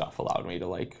working and stuff allowed me to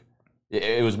like.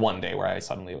 It was one day where I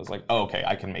suddenly was like, oh, okay,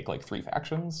 I can make like 3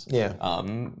 factions. Yeah.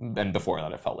 And before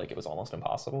that, it felt like it was almost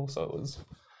impossible. So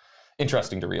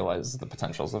interesting to realize the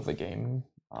potentials of the game.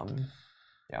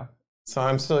 Yeah. So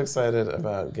I'm still excited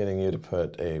about getting you to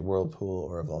put a whirlpool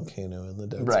or a volcano in the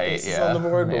dead spaces yeah. on the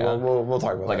board, but we'll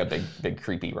talk about like that. a big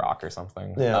creepy rock or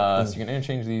something. Yeah. So you can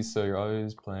interchange these, so you're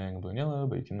always playing blue and yellow,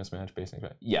 but you can mismatch based on...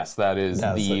 Yes, that is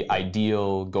the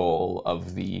ideal goal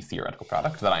of the theoretical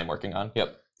product that I'm working on.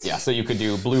 Yep. Yeah, so you could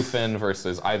do bluefin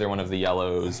versus either one of the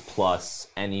yellows plus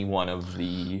any one of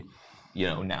the,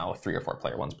 now 3 or 4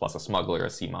 player ones plus a smuggler, a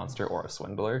sea monster, or a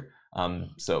swindler.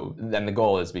 So then the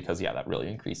goal is because, that really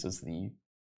increases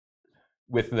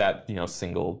with that,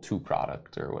 single 2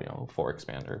 product or, 4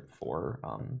 expander, 4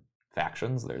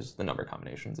 factions, there's the number of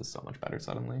combinations is so much better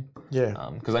suddenly. Yeah.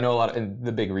 Because I know and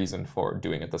the big reason for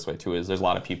doing it this way too is there's a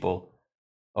lot of people,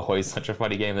 Ahoy is such a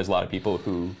funny game, there's a lot of people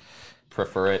who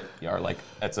prefer it, are like,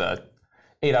 it's a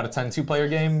 8 out of 10 2-player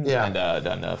game, and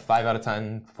then a 5 out of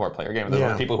 10 4-player game.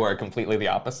 There's people who are completely the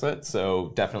opposite,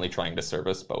 so definitely trying to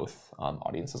service both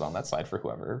audiences on that side for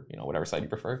whoever, whatever side you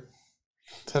prefer.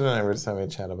 Ted and I were just having a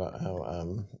chat about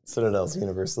how Citadel's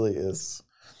universally is,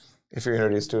 if you're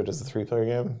introduced to it as a 3-player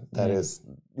game, that is,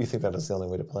 you think that is the only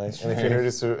way to play. And if you're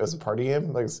introduced to it as a party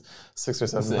game, like 6 or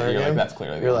 7-player game, that's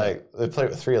clearly you're like, they play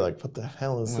it with 3, like, what the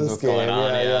hell is this game?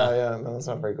 Yeah. No, that's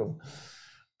not very cool.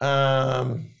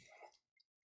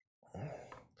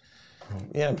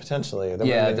 Yeah, potentially. It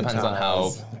depends on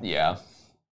how. Yeah,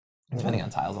 depending on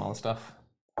tiles and all this stuff.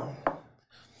 I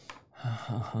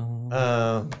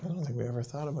don't think we ever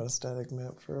thought about a static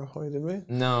map for Ahoy, did we?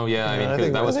 No, I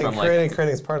think that was from creating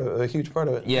is part of it, a huge part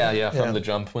of it. Yeah, from the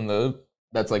jump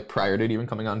that's like prior to it even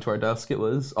coming onto our desk, it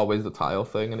was always the tile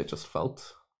thing, and it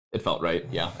felt right.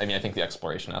 Yeah, I think the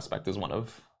exploration aspect is one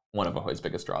of Ahoy's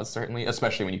biggest draws, certainly,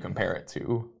 especially when you compare it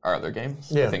to our other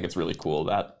games. I think it's really cool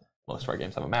that most of our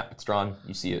games have a map. It's drawn.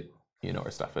 You see it. You know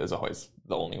where stuff is. Ahoy's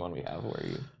the only one we have where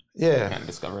you kind of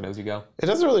discover it as you go. It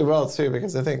does really well too,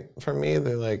 because I think for me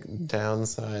the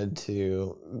downside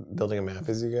to building a map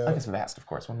as you go. I think it's vast, of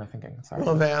course. What am I thinking? Sorry.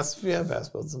 Well, vast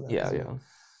builds a map. Yeah.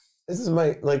 This is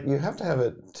you have to have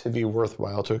it to be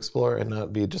worthwhile to explore and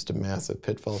not be just a massive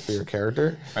pitfall for your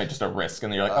character. Right, just a risk,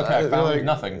 and you're like, okay, I found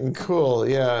nothing. Cool,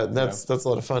 yeah, that's a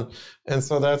lot of fun. And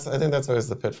so I think that's always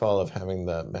the pitfall of having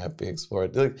the map be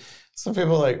explored. Like some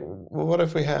people well, what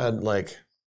if we had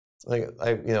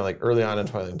early on in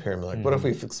Twilight Imperium, what if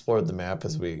we explored the map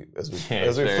as we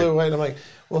flew away? And I'm like,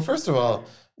 well, first of all,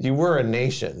 you were a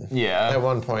nation. Yeah. At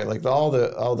one point, all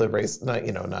the race,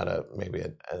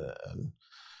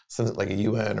 something like a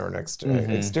UN or an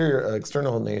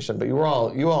external nation, but you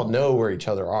all know where each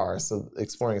other are, so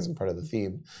exploring isn't part of the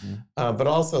theme. But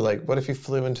also, what if you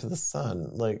flew into the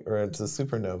sun, or into the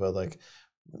supernova?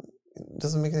 It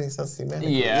doesn't make any sense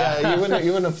thematically. Yeah, you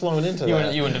wouldn't have flown into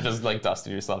that. You wouldn't have just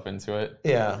dusted yourself into it.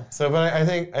 Yeah. So, but I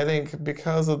think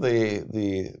because of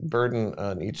the burden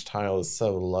on each tile is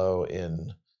so low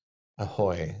in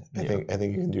Ahoy, I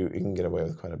think you can get away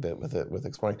with quite a bit with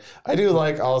exploring. I do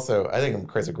I think it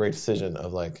creates a great decision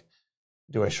of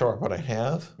do I show up what I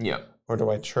have? Yeah. Or do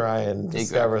I try and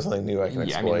discover something new I can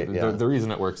exploit? The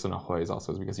reason it works in Ahoy is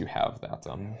also because you have that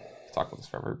talk about this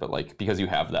forever, but because you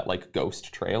have that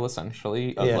ghost trail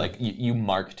essentially of you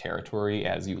mark territory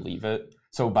as you leave it.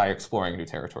 So by exploring new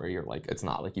territory, you're it's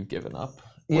not like you've given up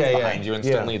what's behind you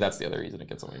instantly. That's the other reason it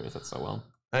gets away with it so well.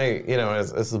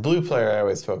 As the blue player, I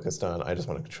always focused on, I just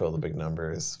want to control the big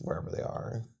numbers wherever they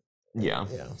are. Yeah.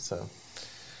 Yeah, so.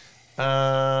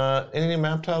 Any new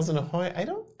map tiles in Ahoy? I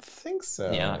don't think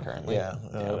so. Yeah, not currently. Yeah.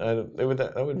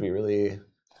 That would be really...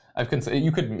 I've considered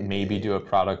you could maybe do a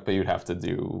product, but you'd have to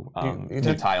do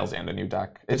new tiles and a new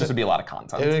deck. It just would be a lot of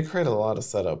content. It would create a lot of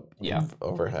setup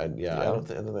overhead. I don't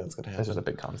think that's going to happen. It's just a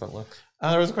big content lift.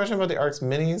 There was a question about the ARC's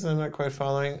minis I'm not quite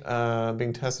following.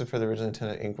 Being tested for the originally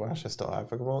intended ink wash is still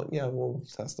applicable. Yeah, we'll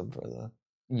test them for the...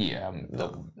 Yeah,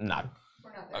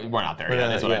 we're not there yet,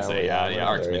 that's what I'd say. Yeah,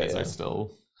 ARC's minis are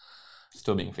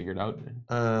still being figured out.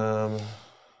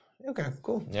 Okay,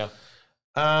 cool. Yeah.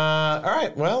 All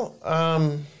right, well...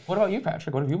 what about you,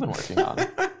 Patrick? What have you been working on?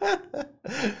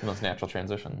 Most natural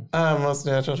transition. Most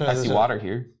natural transition. I see water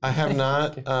here. I have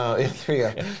not... there you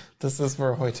go. Yeah. This is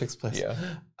where Ahoy takes place. Yeah.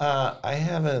 I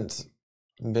haven't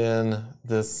been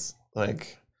this, I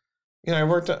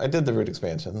did the root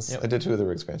expansions. Yep. I did 2 of the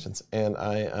root expansions. And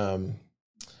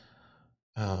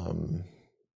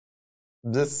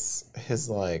his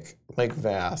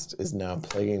vast is now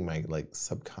plaguing my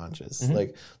subconscious.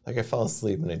 Mm-hmm. I fell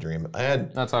asleep in a dream.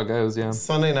 That's how it goes. Yeah.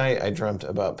 Sunday night I dreamt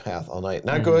about Path all night.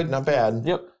 Not good, not bad.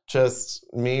 Yep. Just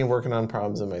me working on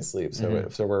problems in my sleep. So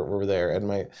so we're there,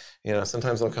 and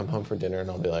sometimes I'll come home for dinner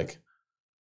and I'll be like,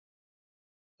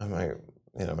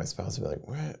 my spouse would be like,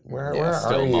 where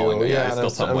still are mulling, you? yeah, still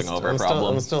stumbling over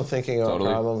problems. I'm still thinking about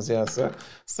problems. Yeah, so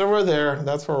we're there.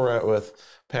 That's where we're at with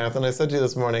Path. And I said to you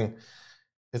this morning,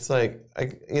 it's like,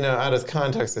 out of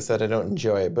context, I said I don't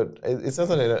enjoy it, but it's not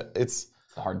that I don't, it's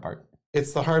the hard part.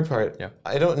 It's the hard part. Yeah.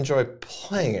 I don't enjoy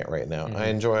playing it right now. I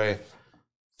enjoy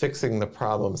fixing the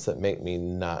problems that make me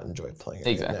not enjoy playing it.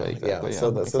 Exactly. Yeah. So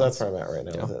that's where I'm at right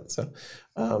now with it.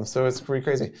 So it's pretty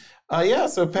crazy.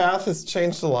 So Path has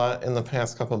changed a lot in the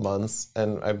past couple of months,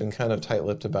 and I've been kind of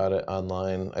tight-lipped about it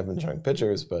online. I've been showing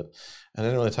pictures, but I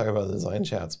didn't really talk about the design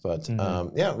chats. But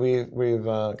we've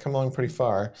come along pretty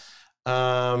far.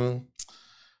 Brooke,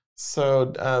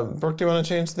 do you want to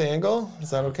change the angle?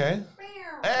 Is that okay?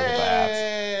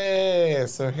 Hey!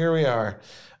 So here we are.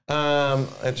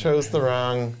 I chose the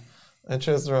wrong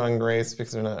race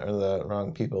because they're not, or the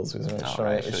wrong peoples because they're not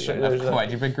showing.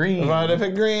 Why'd you pick green? Why'd I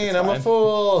pick green? I'm a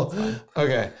fool.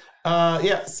 Okay. And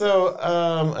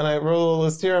I wrote a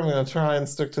list here. I'm going to try and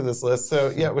stick to this list.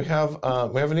 So we have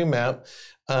a new map.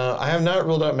 I have not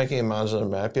ruled out making a modular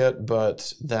map yet,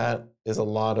 but that is a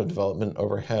lot of development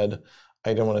overhead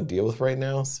I don't want to deal with right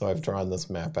now, so I've drawn this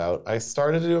map out. I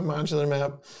started to do a modular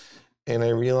map, and I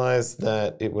realized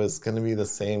that it was going to be the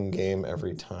same game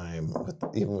every time,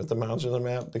 even with the modular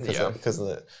map, because of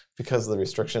the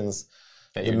restrictions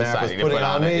that the map is putting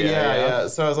on me. Yeah.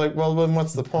 So I was like, well, then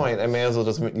what's the point? I may as well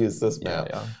just use this map.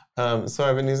 So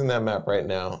I've been using that map right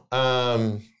now.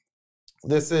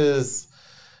 This is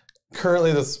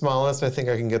currently the smallest I think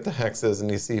I can get the hexes,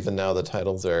 and you see even now the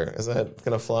titles are. Is that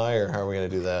going to fly, or how are we going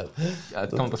to do that?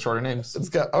 Come up with shorter names. It's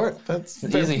got. All right, that's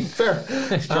easy. Fair.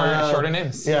 Shorter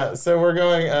names. Yeah. So we're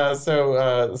going.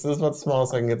 So this is about the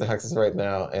smallest I can get the hexes right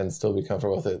now, and still be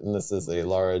comfortable with it. And this is a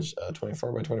large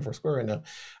 24 by 24 square right now.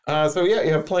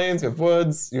 You have plains, you have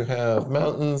woods, you have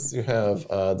mountains, you have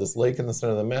this lake in the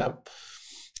center of the map.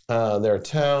 There are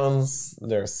towns,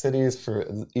 there are cities. For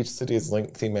each city is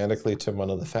linked thematically to one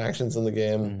of the factions in the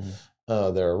game.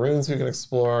 There are runes we can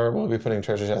explore. We'll be putting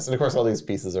treasure chests, and of course, all these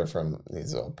pieces are from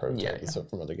these old prototypes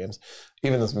from other games.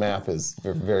 Even this map is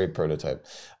very prototype.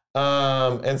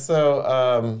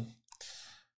 So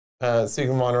you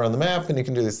can wander around the map, and you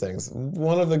can do these things.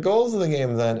 One of the goals of the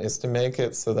game then is to make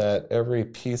it so that every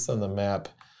piece on the map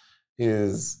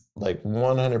is like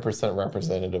 100%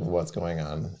 representative of what's going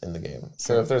on in the game.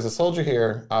 So if there's a soldier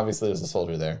here, obviously there's a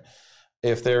soldier there.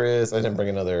 If there is, I didn't bring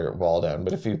another wall down,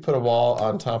 but if you put a wall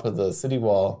on top of the city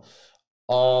wall,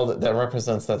 all that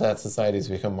represents that society has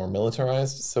become more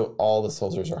militarized, so all the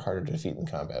soldiers are harder to defeat in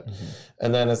combat.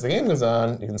 And then as the game goes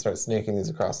on, you can start snaking these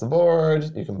across the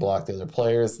board, you can block the other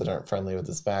players that aren't friendly with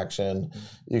this faction,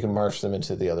 you can march them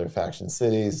into the other faction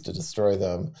cities to destroy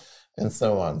them, and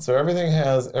so on. So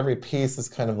every piece is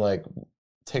kind of like,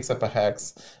 takes up a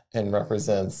hex and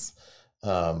represents,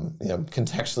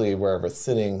 contextually wherever it's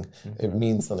sitting, it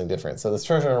means something different. So this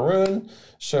treasure in a rune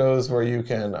shows where you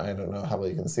can, I don't know how well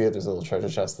you can see it, there's a little treasure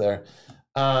chest there.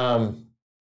 That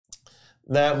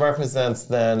represents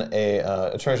then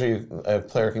a treasure a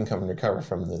player can come and recover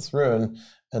from this rune,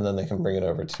 and then they can bring it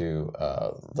over to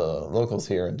the locals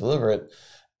here and deliver it.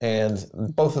 And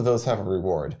both of those have a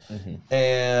reward.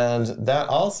 And that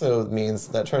also means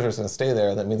that treasure is going to stay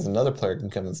there. That means another player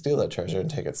can come and steal that treasure and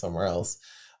take it somewhere else.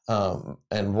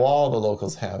 And while the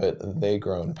locals have it, they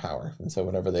grow in power. And so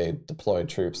whenever they deploy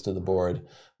troops to the board,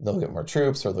 they'll get more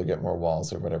troops, or they'll get more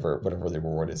walls, or whatever the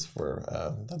reward is for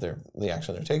the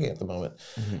action they're taking at the moment.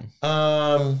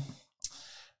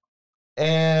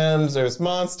 And there's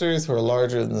monsters who are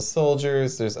larger than the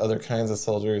soldiers. There's other kinds of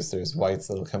soldiers. There's wights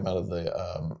that'll come out of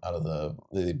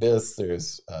the abyss.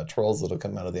 There's trolls that'll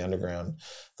come out of the underground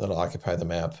that'll occupy the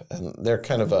map. And they're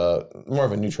kind of more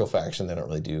of a neutral faction. They don't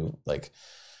really do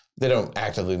they don't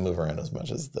actively move around as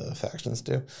much as the factions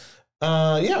do.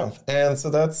 And so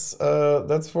that's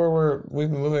where we've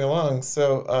been moving along.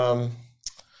 So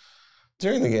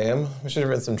during the game, we should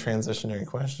have read some transitionary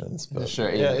questions. But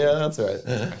sure. Yeah, that's all right.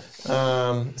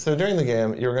 So during the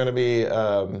game, you're going to be,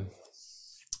 I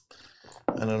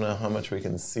don't know how much we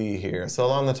can see here. So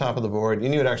along the top of the board, you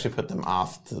would actually put them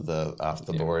off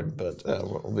the board, but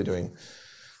we'll be doing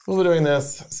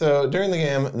this. So during the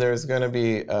game, there's going to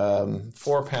be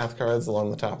 4 path cards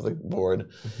along the top of the board,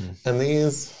 and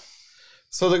these.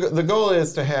 So the goal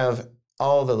is to have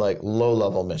all the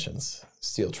low-level missions.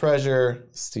 Steal treasure,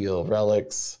 steal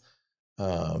relics,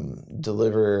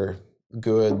 deliver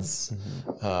goods,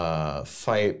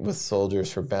 fight with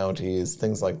soldiers for bounties,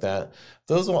 things like that.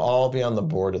 Those will all be on the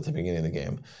board at the beginning of the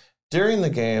game. During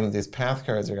the game, these path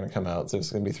cards are going to come out. So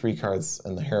there's going to be 3 cards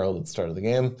in the Herald at the start of the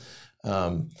game.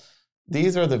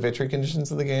 these are the victory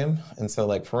conditions of the game. And so,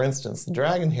 like, for instance, the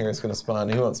dragon here is going to spawn.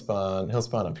 He won't spawn. He'll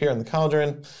spawn up here in the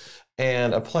cauldron.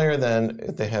 And a player then,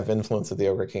 if they have influence of the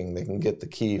Ogre King, they can get the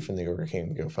key from the Ogre King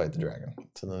to go fight the dragon.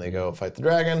 So then they go fight the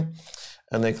dragon,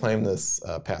 and they claim this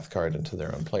path card into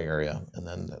their own play area. And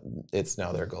then it's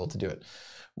now their goal to do it.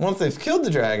 Once they've killed the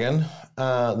dragon,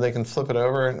 they can flip it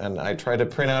over, and I tried to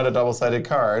print out a double-sided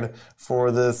card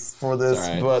for this,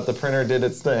 but the printer did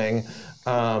its thing.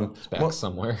 It's back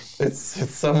somewhere. It's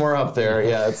somewhere up there.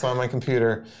 Yeah, it's on my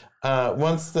computer.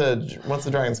 Once the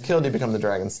dragon's killed, you become the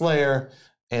Dragon Slayer,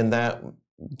 and that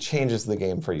changes the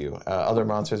game for you. Other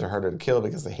monsters are harder to kill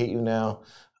because they hate you now.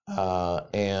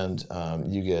 And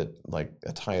you get like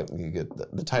a title.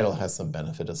 The title has some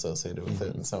benefit associated with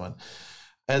it, and so on.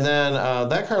 And then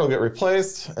that card will get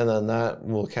replaced, and then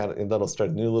that'll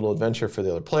start a new little adventure for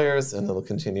the other players, and it'll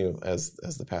continue as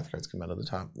the path cards come out of the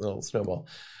top. Little snowball.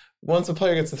 Once a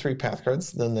player gets the 3 path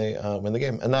cards, then they win the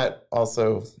game, and that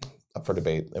also up for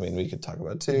debate. I mean, we could talk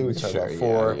about 2. We could talk about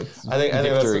 4. Yeah, I think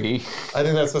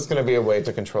that's what's going to be a way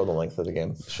to control the length of the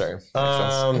game. Sure.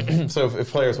 So if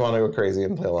players want to go crazy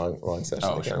and play a long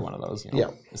session, sure, one of those.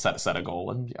 Set a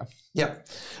goal and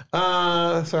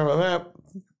Sorry about that.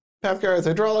 Path cards,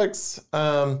 hydraulics.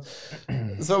 So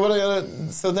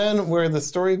then where the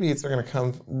story beats are going to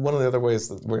come, one of the other ways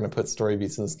that we're going to put story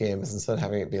beats in this game is instead of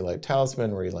having it be like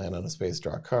Talisman, where you land on a space,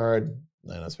 draw a card,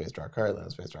 land on a space, draw a card, land on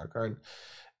a space, draw a card,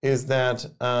 is that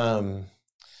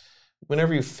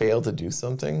whenever you fail to do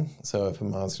something, so if a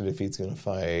monster defeats you in a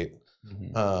fight,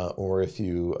 or if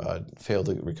you fail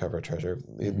to recover a treasure,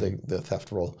 the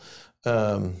theft roll,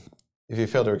 if you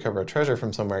fail to recover a treasure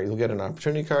from somewhere, you'll get an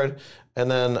opportunity card.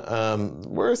 And then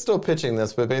we're still pitching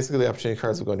this, but basically the opportunity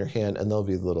cards will go in your hand, and they'll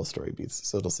be little story beats.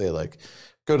 So it'll say, like,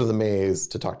 go to the maze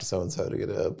to talk to so-and-so to get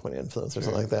a point of influence or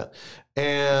something like that.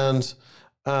 And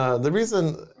the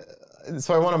reason...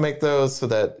 So I want to make those so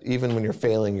that even when you're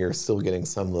failing, you're still getting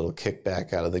some little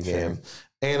kickback out of the game.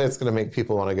 And it's going to make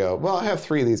people want to go, well, I have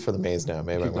 3 of these for the maze now.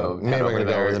 Maybe I'm going to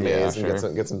go over the maze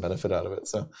and get some benefit out of it.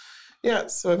 So... yeah,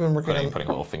 so I've been working on putting a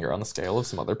little finger on the scale of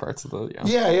some other parts of the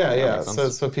yeah.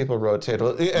 So people rotate,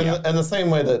 and the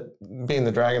same way that being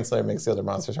the Dragon Slayer makes the other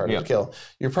monsters harder to kill.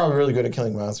 You're probably really good at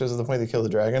killing monsters at the point you kill the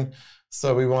dragon.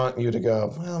 So we want you to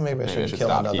go, well, maybe I shouldn't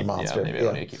kill another monster. Maybe I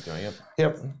don't need to keep doing it.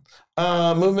 Yep.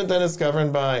 Movement then is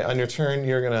governed by, on your turn,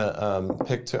 you're gonna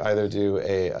pick to either do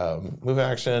a move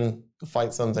action,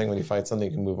 fight something. When you fight something,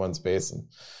 you can move 1 space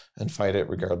and fight it,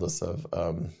 regardless of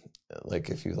like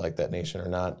if you like that nation or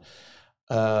not.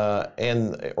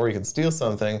 Or you can steal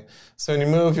something. So when you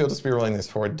move, you'll just be rolling these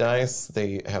 4 dice.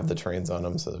 They have the terrains on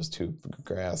them, so there's 2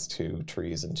 grass, 2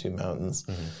 trees, and 2 mountains.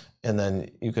 And then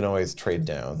you can always trade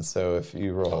down. So if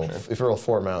you roll, if you roll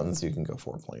 4 mountains, you can go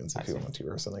 4 plains if you want to,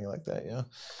 or something like that. Yeah.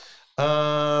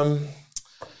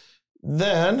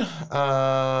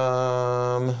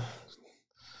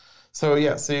 So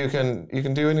you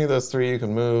can do any of those 3. You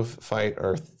can move, fight,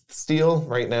 or steal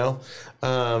right now.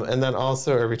 And then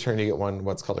also every turn you get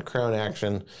what's called a crown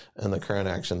action. And the crown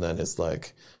action then is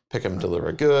like pick 'em,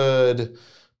 deliver good,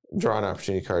 draw an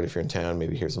opportunity card if you're in town,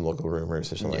 maybe hear some local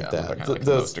rumors or something like that. Kind of like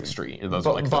the most extreme. Those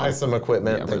are like buy some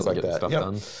equipment, things like that.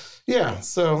 Done. Yeah,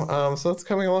 so that's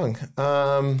coming along.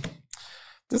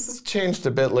 This has changed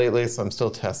a bit lately, so I'm still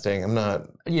testing. I'm not...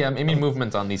 yeah, I mean,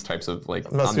 movement on these types of, like,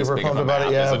 I'm not super pumped about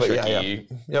it, yeah, but tricky,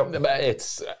 But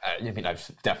it's... I mean,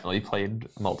 I've definitely played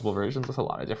multiple versions with a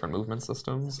lot of different movement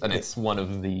systems, and it's one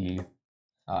of the...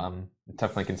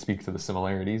 definitely can speak to the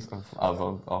similarities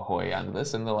of Ahoy and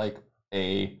this, and the, like,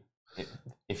 if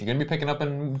you're going to be picking up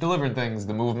and delivering things,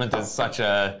 the movement is such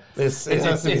a... It's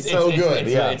so good,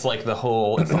 It's like the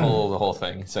whole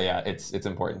thing. So, yeah, it's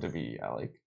important to be,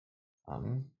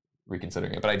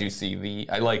 reconsidering it, but I do see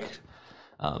I like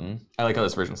how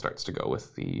this version starts to go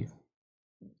with the.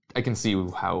 I can see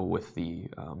how with the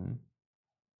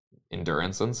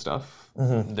endurance and stuff.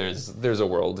 There's a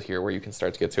world here where you can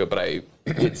start to get to it, but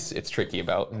it's tricky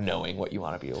about knowing what you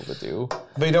want to be able to do.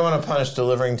 But you don't want to punish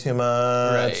delivering too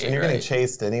much, and you're getting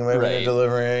chased anyway when you're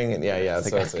delivering. And at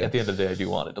the end of the day, I do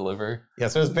want to deliver. Yeah,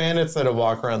 so there's bandits that'll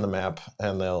walk around the map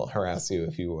and they'll harass you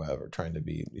if you're trying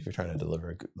to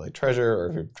deliver like treasure or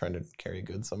if you're trying to carry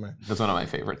goods somewhere. That's one of my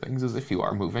favorite things is if you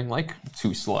are moving like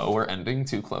too slow or ending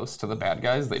too close to the bad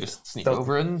guys, they just sneak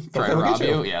over and try to rob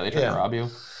you. Yeah, they try to rob you.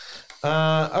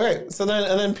 Okay, so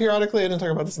then periodically, I didn't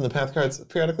talk about this in the path cards,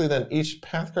 periodically then each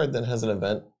path card then has an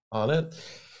event on it.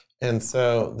 And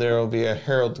so there will be a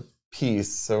herald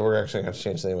piece, so we're actually going to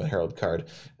change the name of the herald card.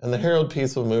 And the herald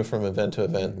piece will move from event to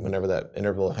event whenever that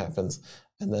interval happens,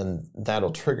 and then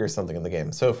that'll trigger something in the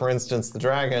game. So for instance, the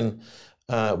dragon,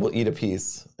 will eat a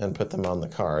piece and put them on the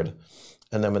card.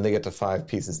 And then when they get to 5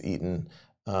 pieces eaten,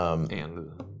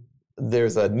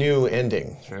 there's a new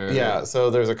ending. Sure. Yeah, so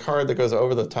there's a card that goes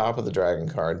over the top of the dragon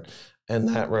card, and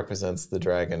that represents the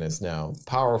dragon is now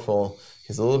powerful.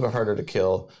 He's a little bit harder to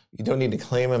kill. You don't need to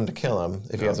claim him to kill him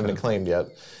if he hasn't been claimed yet.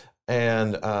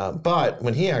 And but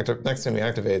when next time he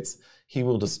activates, he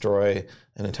will destroy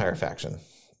an entire faction.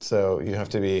 So you have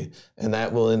to be, and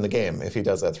that will end the game. If he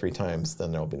does that 3 times,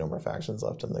 then there will be no more factions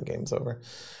left and the game's over.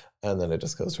 And then it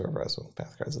just goes to reverse with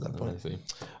path cards at that point. I see.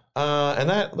 And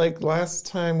that, like, last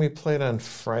time we played on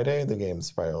Friday, the game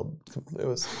spiraled. It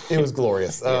was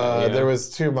glorious. There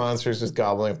was 2 monsters just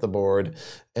gobbling up the board,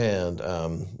 and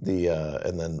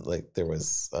and then like there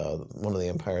was one of the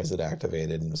empires that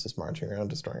activated and was just marching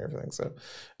around destroying everything. So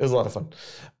it was a lot of fun.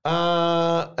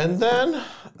 And then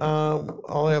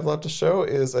all I have left to show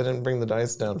is I didn't bring the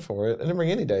dice down for it. I didn't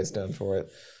bring any dice down for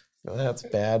it. Well, that's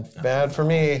bad for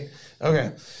me.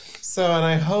 Okay. So, and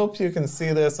I hope you can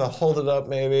see this. I'll hold it up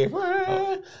maybe.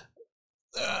 No,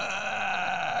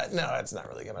 it's not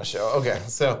really going to show. Okay,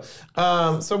 so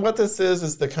what this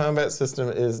is the combat system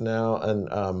is now,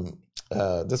 and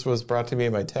this was brought to me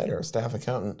by Ted, our staff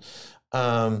accountant.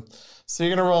 So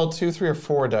you're going to roll 2, 3, or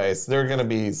 4 dice. They're going to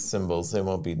be symbols. They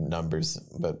won't be numbers,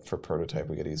 but for prototype,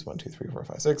 we get to use 1, 2, 3, 4,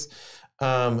 5, 6.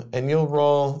 And you'll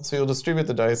roll, so you'll distribute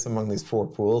the dice among these 4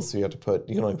 pools. So you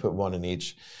can only put 1 in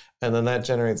each. And then that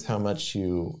generates how much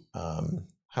you,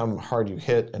 how hard you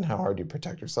hit and how hard you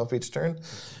protect yourself each turn.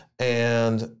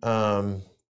 And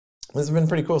this has been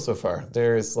pretty cool so far.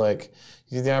 There's like,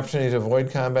 you get the opportunity to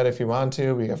avoid combat if you want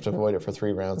to, but you have to avoid it for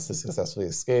 3 rounds to successfully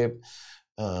escape.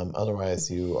 Otherwise,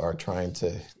 you are trying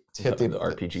to hit the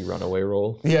RPG runaway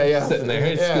roll. Yeah. Sitting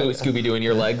there, Scooby doing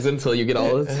your legs until you get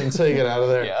all this. Until you get out of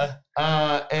there. Yeah.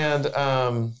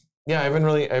 I've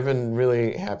been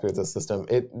really happy with this system.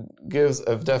 It gives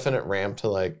a definite ramp to,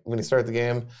 like, when you start the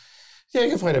game, you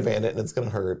can fight a bandit and it's going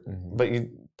to hurt, but you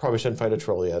probably shouldn't fight a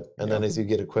troll yet. And then as you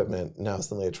get equipment, now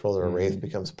suddenly a troll or a wraith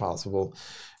becomes possible.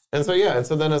 And so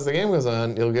then as the game goes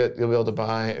on, you'll be able to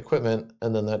buy equipment,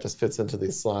 and then that just fits into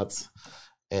these slots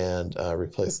and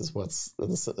replaces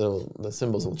the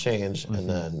symbols will change, and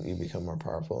then you become more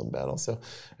powerful in battle. So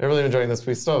I'm really enjoying this.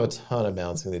 We still have a ton of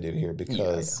balancing to do here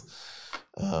because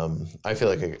I feel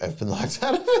like I've been locked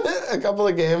out of a couple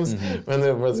of games when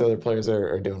the other players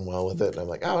are doing well with it, and I'm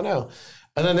like, oh no.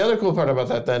 And then the other cool part about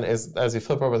that then is as you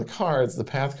flip over the cards, the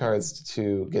path cards,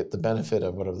 to get the benefit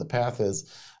of whatever the path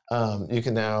is, you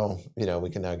can now, we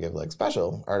can now give like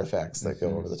special artifacts that go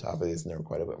over the top of these, and they're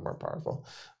quite a bit more powerful.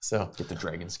 So get the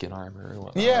dragon skin armor. Or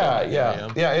whatnot.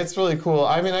 Yeah, it's really cool.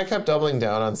 I mean, I kept doubling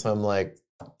down on some like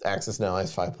Axis and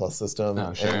Allies 5+ system,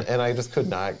 and I just could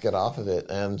not get off of it,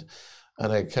 and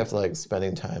I kept like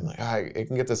spending time like, I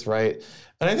can get this right,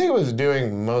 and I think it was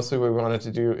doing mostly what we wanted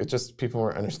to do. It's just people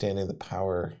weren't understanding the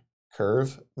power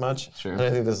curve much. And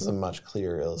I think this is a much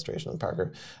clearer illustration of the power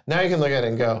curve. Now you can look at it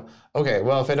and go, okay,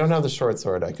 well, if I don't have the short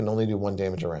sword, I can only do 1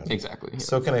 damage a round. Exactly. Yeah.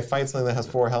 So can I fight something that has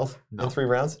 4 health in 3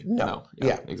 rounds? No.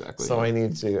 Yeah, exactly. So I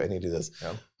need to do this.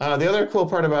 Yeah. The other cool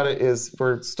part about it is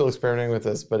we're still experimenting with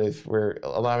this, but if we're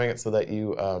allowing it so that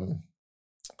you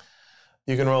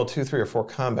can roll 2, 3, or 4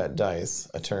 combat dice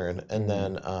a turn, and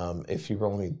then if you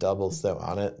roll any doubles though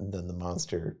on it, then the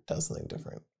monster does something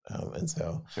different. And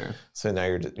so now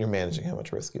you're managing how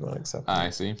much risk you want to accept. I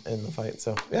see. In the fight.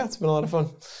 So yeah, it's been a lot of fun.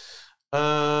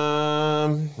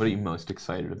 What are you most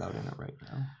excited about in it right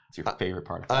now? What's your favorite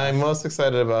part? I'm most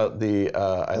excited about the.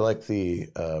 I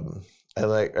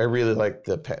really like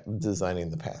the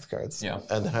designing the path cards. Yeah.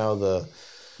 And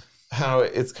how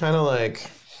it's kind of like,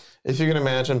 if you can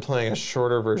imagine playing a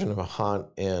shorter version of a haunt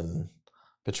in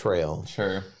Betrayal.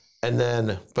 Sure. And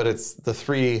then, but it's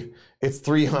 3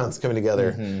 haunts coming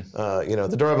together.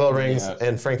 The doorbell rings,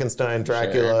 and Frankenstein,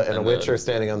 Dracula, and a witch are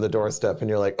standing on the doorstep, and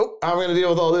you're like, oh, I'm going to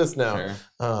deal with all this now.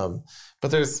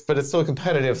 But it's still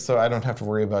competitive, so I don't have to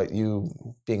worry about you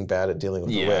being bad at dealing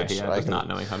with the witch. Just not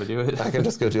knowing how to do it. I can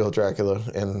just go deal with Dracula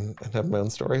and have my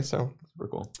own story. So super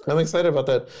cool. I'm excited about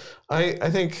that. I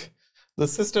think the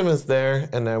system is there,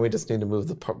 and now we just need to move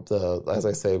as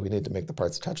I say, we need to make the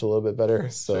parts touch a little bit better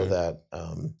so that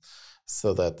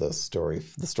the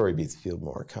story beats feel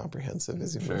more comprehensive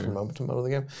as you move from moment to moment of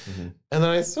the game. And then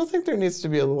I still think there needs to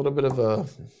be a little bit of a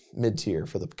mid-tier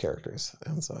for the characters,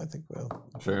 and so I think we'll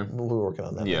be working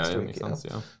on that next week.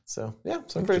 So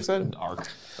I'm pretty excited.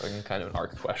 Kind of an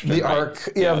arc question. The arc,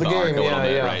 of the game, the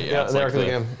arc of the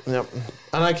game. Yep.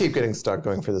 And I keep getting stuck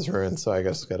going for this ruin, so I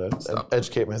guess gotta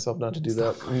educate myself not to do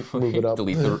that. Move it up.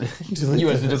 Delete you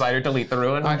as the designer, delete the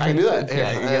ruin. I can do that.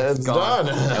 It's done.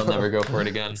 I'll never go for it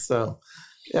again. So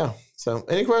So,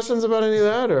 any questions about any of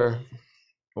that,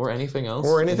 or anything else?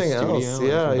 Or anything else?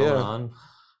 Yeah. On?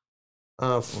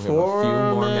 4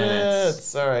 more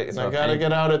minutes. All right, and So I gotta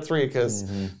get out at 3 because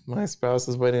my spouse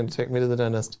is waiting to take me to the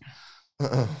dentist.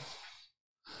 All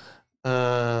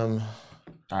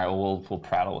right, well, we'll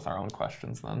prattle with our own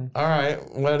questions then. All right,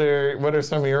 what are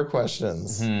some of your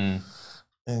questions? And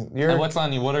what's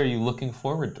on you? What are you looking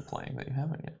forward to playing that you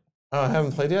haven't yet? Oh, I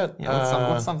haven't played yet. Yeah,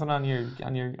 what's something on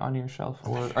your shelf?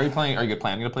 Or are you planning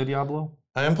to play Diablo?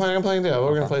 I am planning on playing Diablo.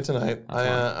 We're gonna play tonight.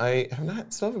 I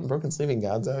have still haven't broken Sleeping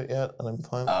Gods out yet, and I'm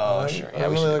playing. Oh, sure. Yeah,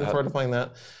 I'm really looking forward to playing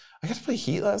that. I got to play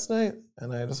Heat last night,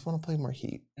 and I just want to play more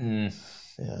Heat. Yeah.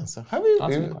 So how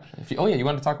that's a good question. You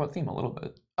wanted to talk about theme a little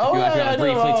bit. Oh, if you want to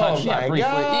briefly touch,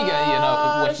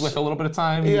 briefly. with a little bit of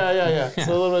time. Yeah.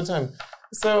 So a little bit of time.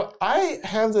 So I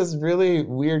have this really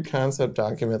weird concept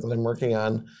document that I'm working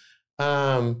on,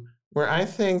 where I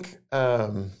think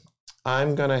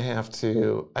I'm gonna have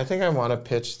to. I think I want to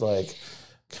pitch like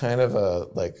kind of a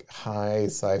like high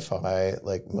sci-fi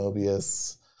like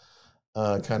Mobius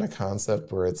kind of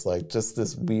concept where it's like just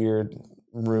this weird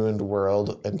ruined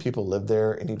world and people live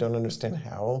there and you don't understand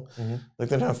how. Like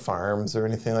they don't have farms or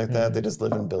anything like that. They just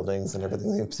live in buildings and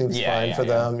everything seems fine for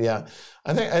them. Yeah.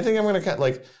 I think I'm gonna cut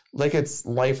like it's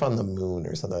life on the moon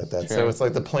or something like that. Sure. So it's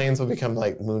like the plains will become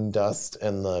like moon dust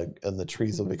and the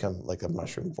trees will become like a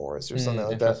mushroom forest or something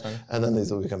like that. And then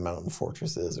these will become mountain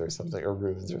fortresses or something or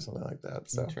ruins or something like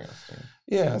that. So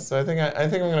yeah, so I think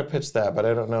I'm gonna pitch that, but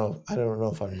I don't know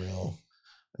if I'm real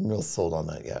sold on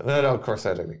that yet. And of course I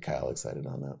had to get Kyle excited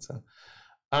on that. So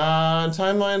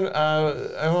timeline,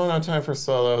 I won't have time for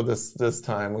solo this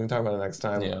time. We can talk about it next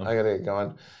time. Yeah. I gotta get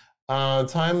going.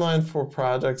 Timeline for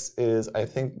projects is I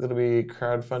think it'll be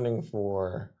crowdfunding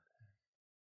for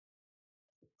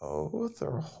Oath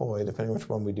or Ahoy, depending which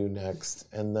one we do next.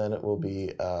 And then it will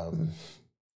be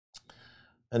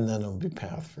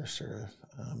Path for sure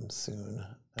soon.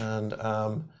 And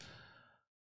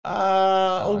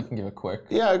I can give a quick.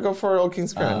 Yeah, go for Old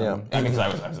King's Crown. I mean, because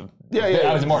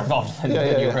I was more involved than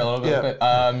you for a little bit.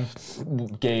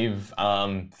 But, gave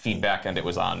feedback, and it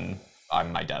was on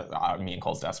my desk, me and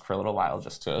Cole's desk for a little while,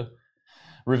 just to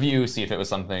review, see if it was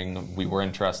something we were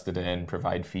interested in,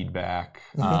 provide feedback.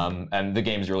 And the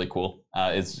game's really cool.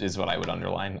 Is what I would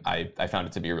underline. I found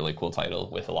it to be a really cool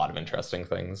title with a lot of interesting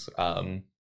things.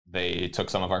 They took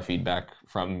some of our feedback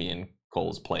from me and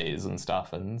Cole's plays and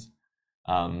stuff, and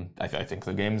I think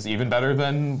the game's even better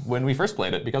than when we first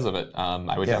played it because of it.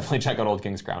 I would definitely check out Old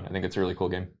King's Crown. I think it's a really cool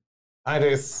game. I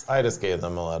just gave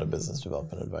them a lot of business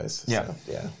development advice. Yeah.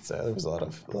 So there was a lot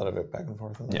of it back and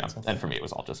forth. And for me, it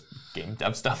was all just game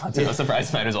dev stuff. I'm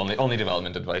surprised mine was only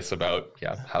development advice about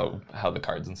how the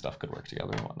cards and stuff could work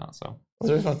together and whatnot. So it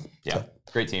was really fun. Yeah,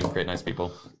 great team, great nice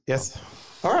people. Yes.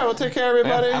 All right. Well, take care,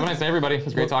 everybody. Yeah, have a nice day, everybody. It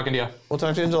was great talking to you. We'll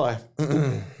talk to you in July.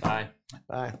 Bye. Bye.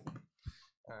 All right.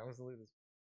 I was the lead.